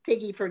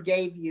Piggy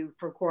forgave you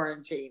for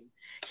quarantine.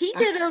 He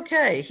did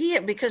okay.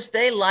 Because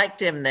they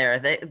liked him there.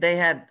 They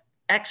had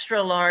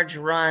extra large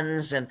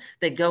runs, and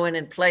they'd go in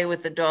and play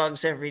with the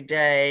dogs every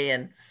day,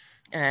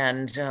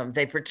 and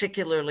they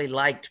particularly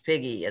liked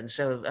Piggy, and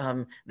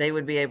so they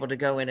would be able to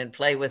go in and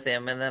play with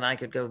him, and then I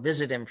could go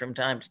visit him from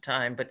time to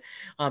time. But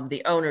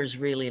the owners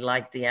really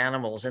liked the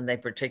animals, and they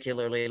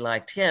particularly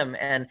liked him,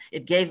 and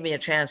it gave me a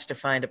chance to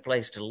find a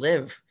place to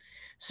live,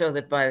 so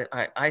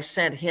that I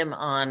sent him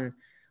on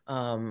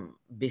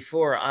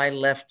before I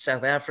left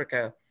South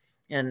Africa,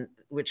 and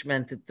which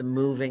meant that the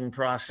moving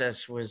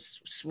process was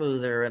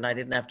smoother and I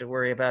didn't have to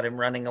worry about him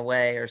running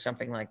away or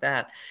something like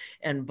that.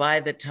 And by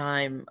the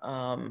time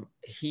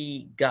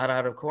he got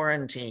out of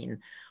quarantine,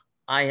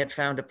 I had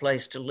found a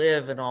place to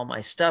live and all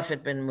my stuff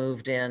had been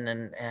moved in,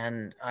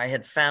 and I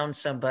had found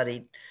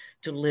somebody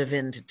to live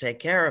in to take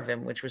care of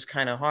him, which was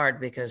kind of hard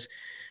because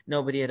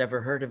nobody had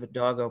ever heard of a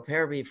dog au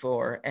pair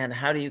before. And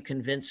how do you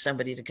convince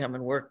somebody to come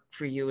and work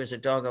for you as a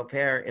dog au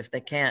pair if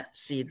they can't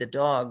see the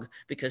dog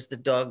because the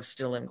dog's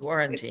still in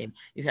quarantine?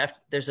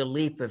 There's a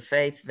leap of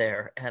faith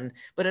there.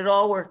 But it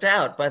all worked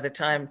out. By the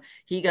time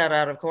he got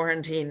out of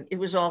quarantine, it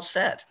was all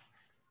set.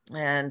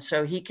 And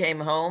so he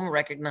came home,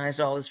 recognized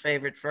all his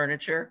favorite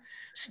furniture,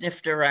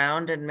 sniffed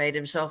around, and made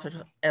himself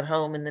at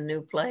home in the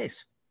new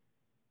place.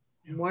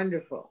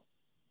 Wonderful.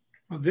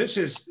 Well, this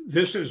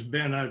has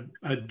been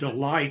a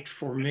delight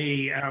for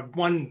me.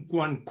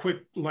 One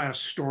quick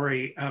last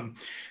story.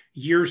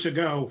 Years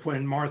ago,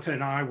 when Martha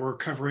and I were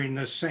covering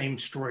the same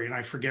story, and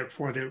I forget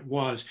what it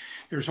was,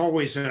 there's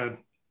always a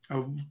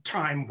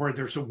time where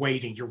there's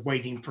you're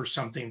waiting for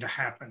something to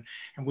happen.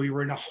 And we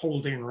were in a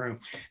holding room.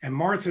 And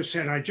Martha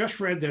said, I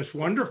just read this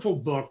wonderful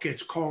book.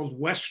 It's called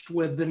West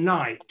with the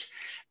Night,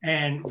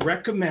 and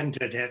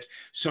recommended it.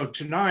 So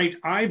tonight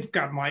I've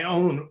got my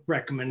own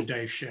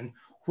recommendation,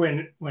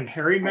 When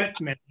Harry Met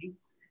Minnie,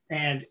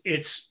 and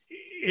it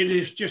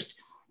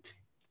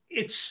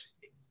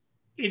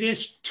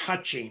is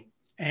touching.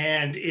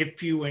 And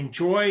if you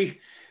enjoy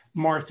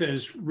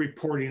Martha's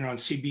reporting on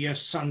CBS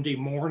Sunday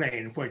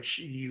Morning, which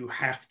you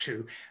have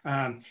to,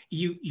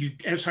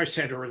 as I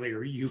said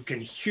earlier, you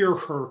can hear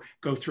her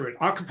go through it.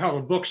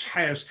 ACappella Books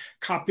has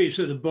copies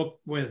of the book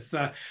with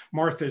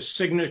Martha's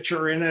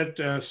signature in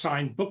it,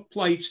 signed book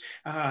plates.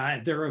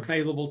 They're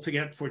available to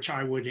get, which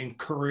I would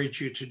encourage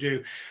you to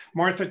do.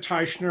 Martha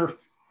Teichner,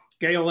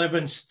 Gail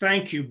Evans,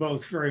 thank you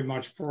both very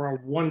much for a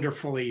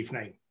wonderful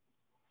evening.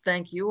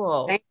 Thank you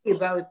all. Thank you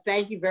both.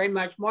 Thank you very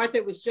much. Martha,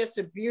 it was just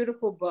a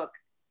beautiful book.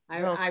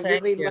 I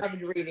really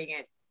loved reading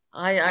it.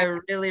 I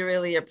really,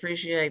 really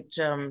appreciate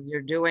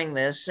your doing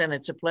this, and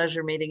it's a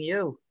pleasure meeting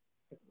you.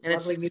 And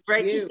it's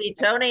great to see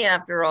Tony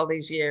after all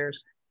these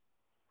years.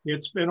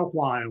 It's been a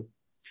while.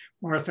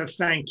 Martha,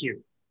 thank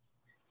you.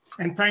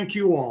 And thank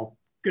you all.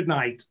 Good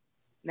night.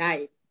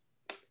 Night.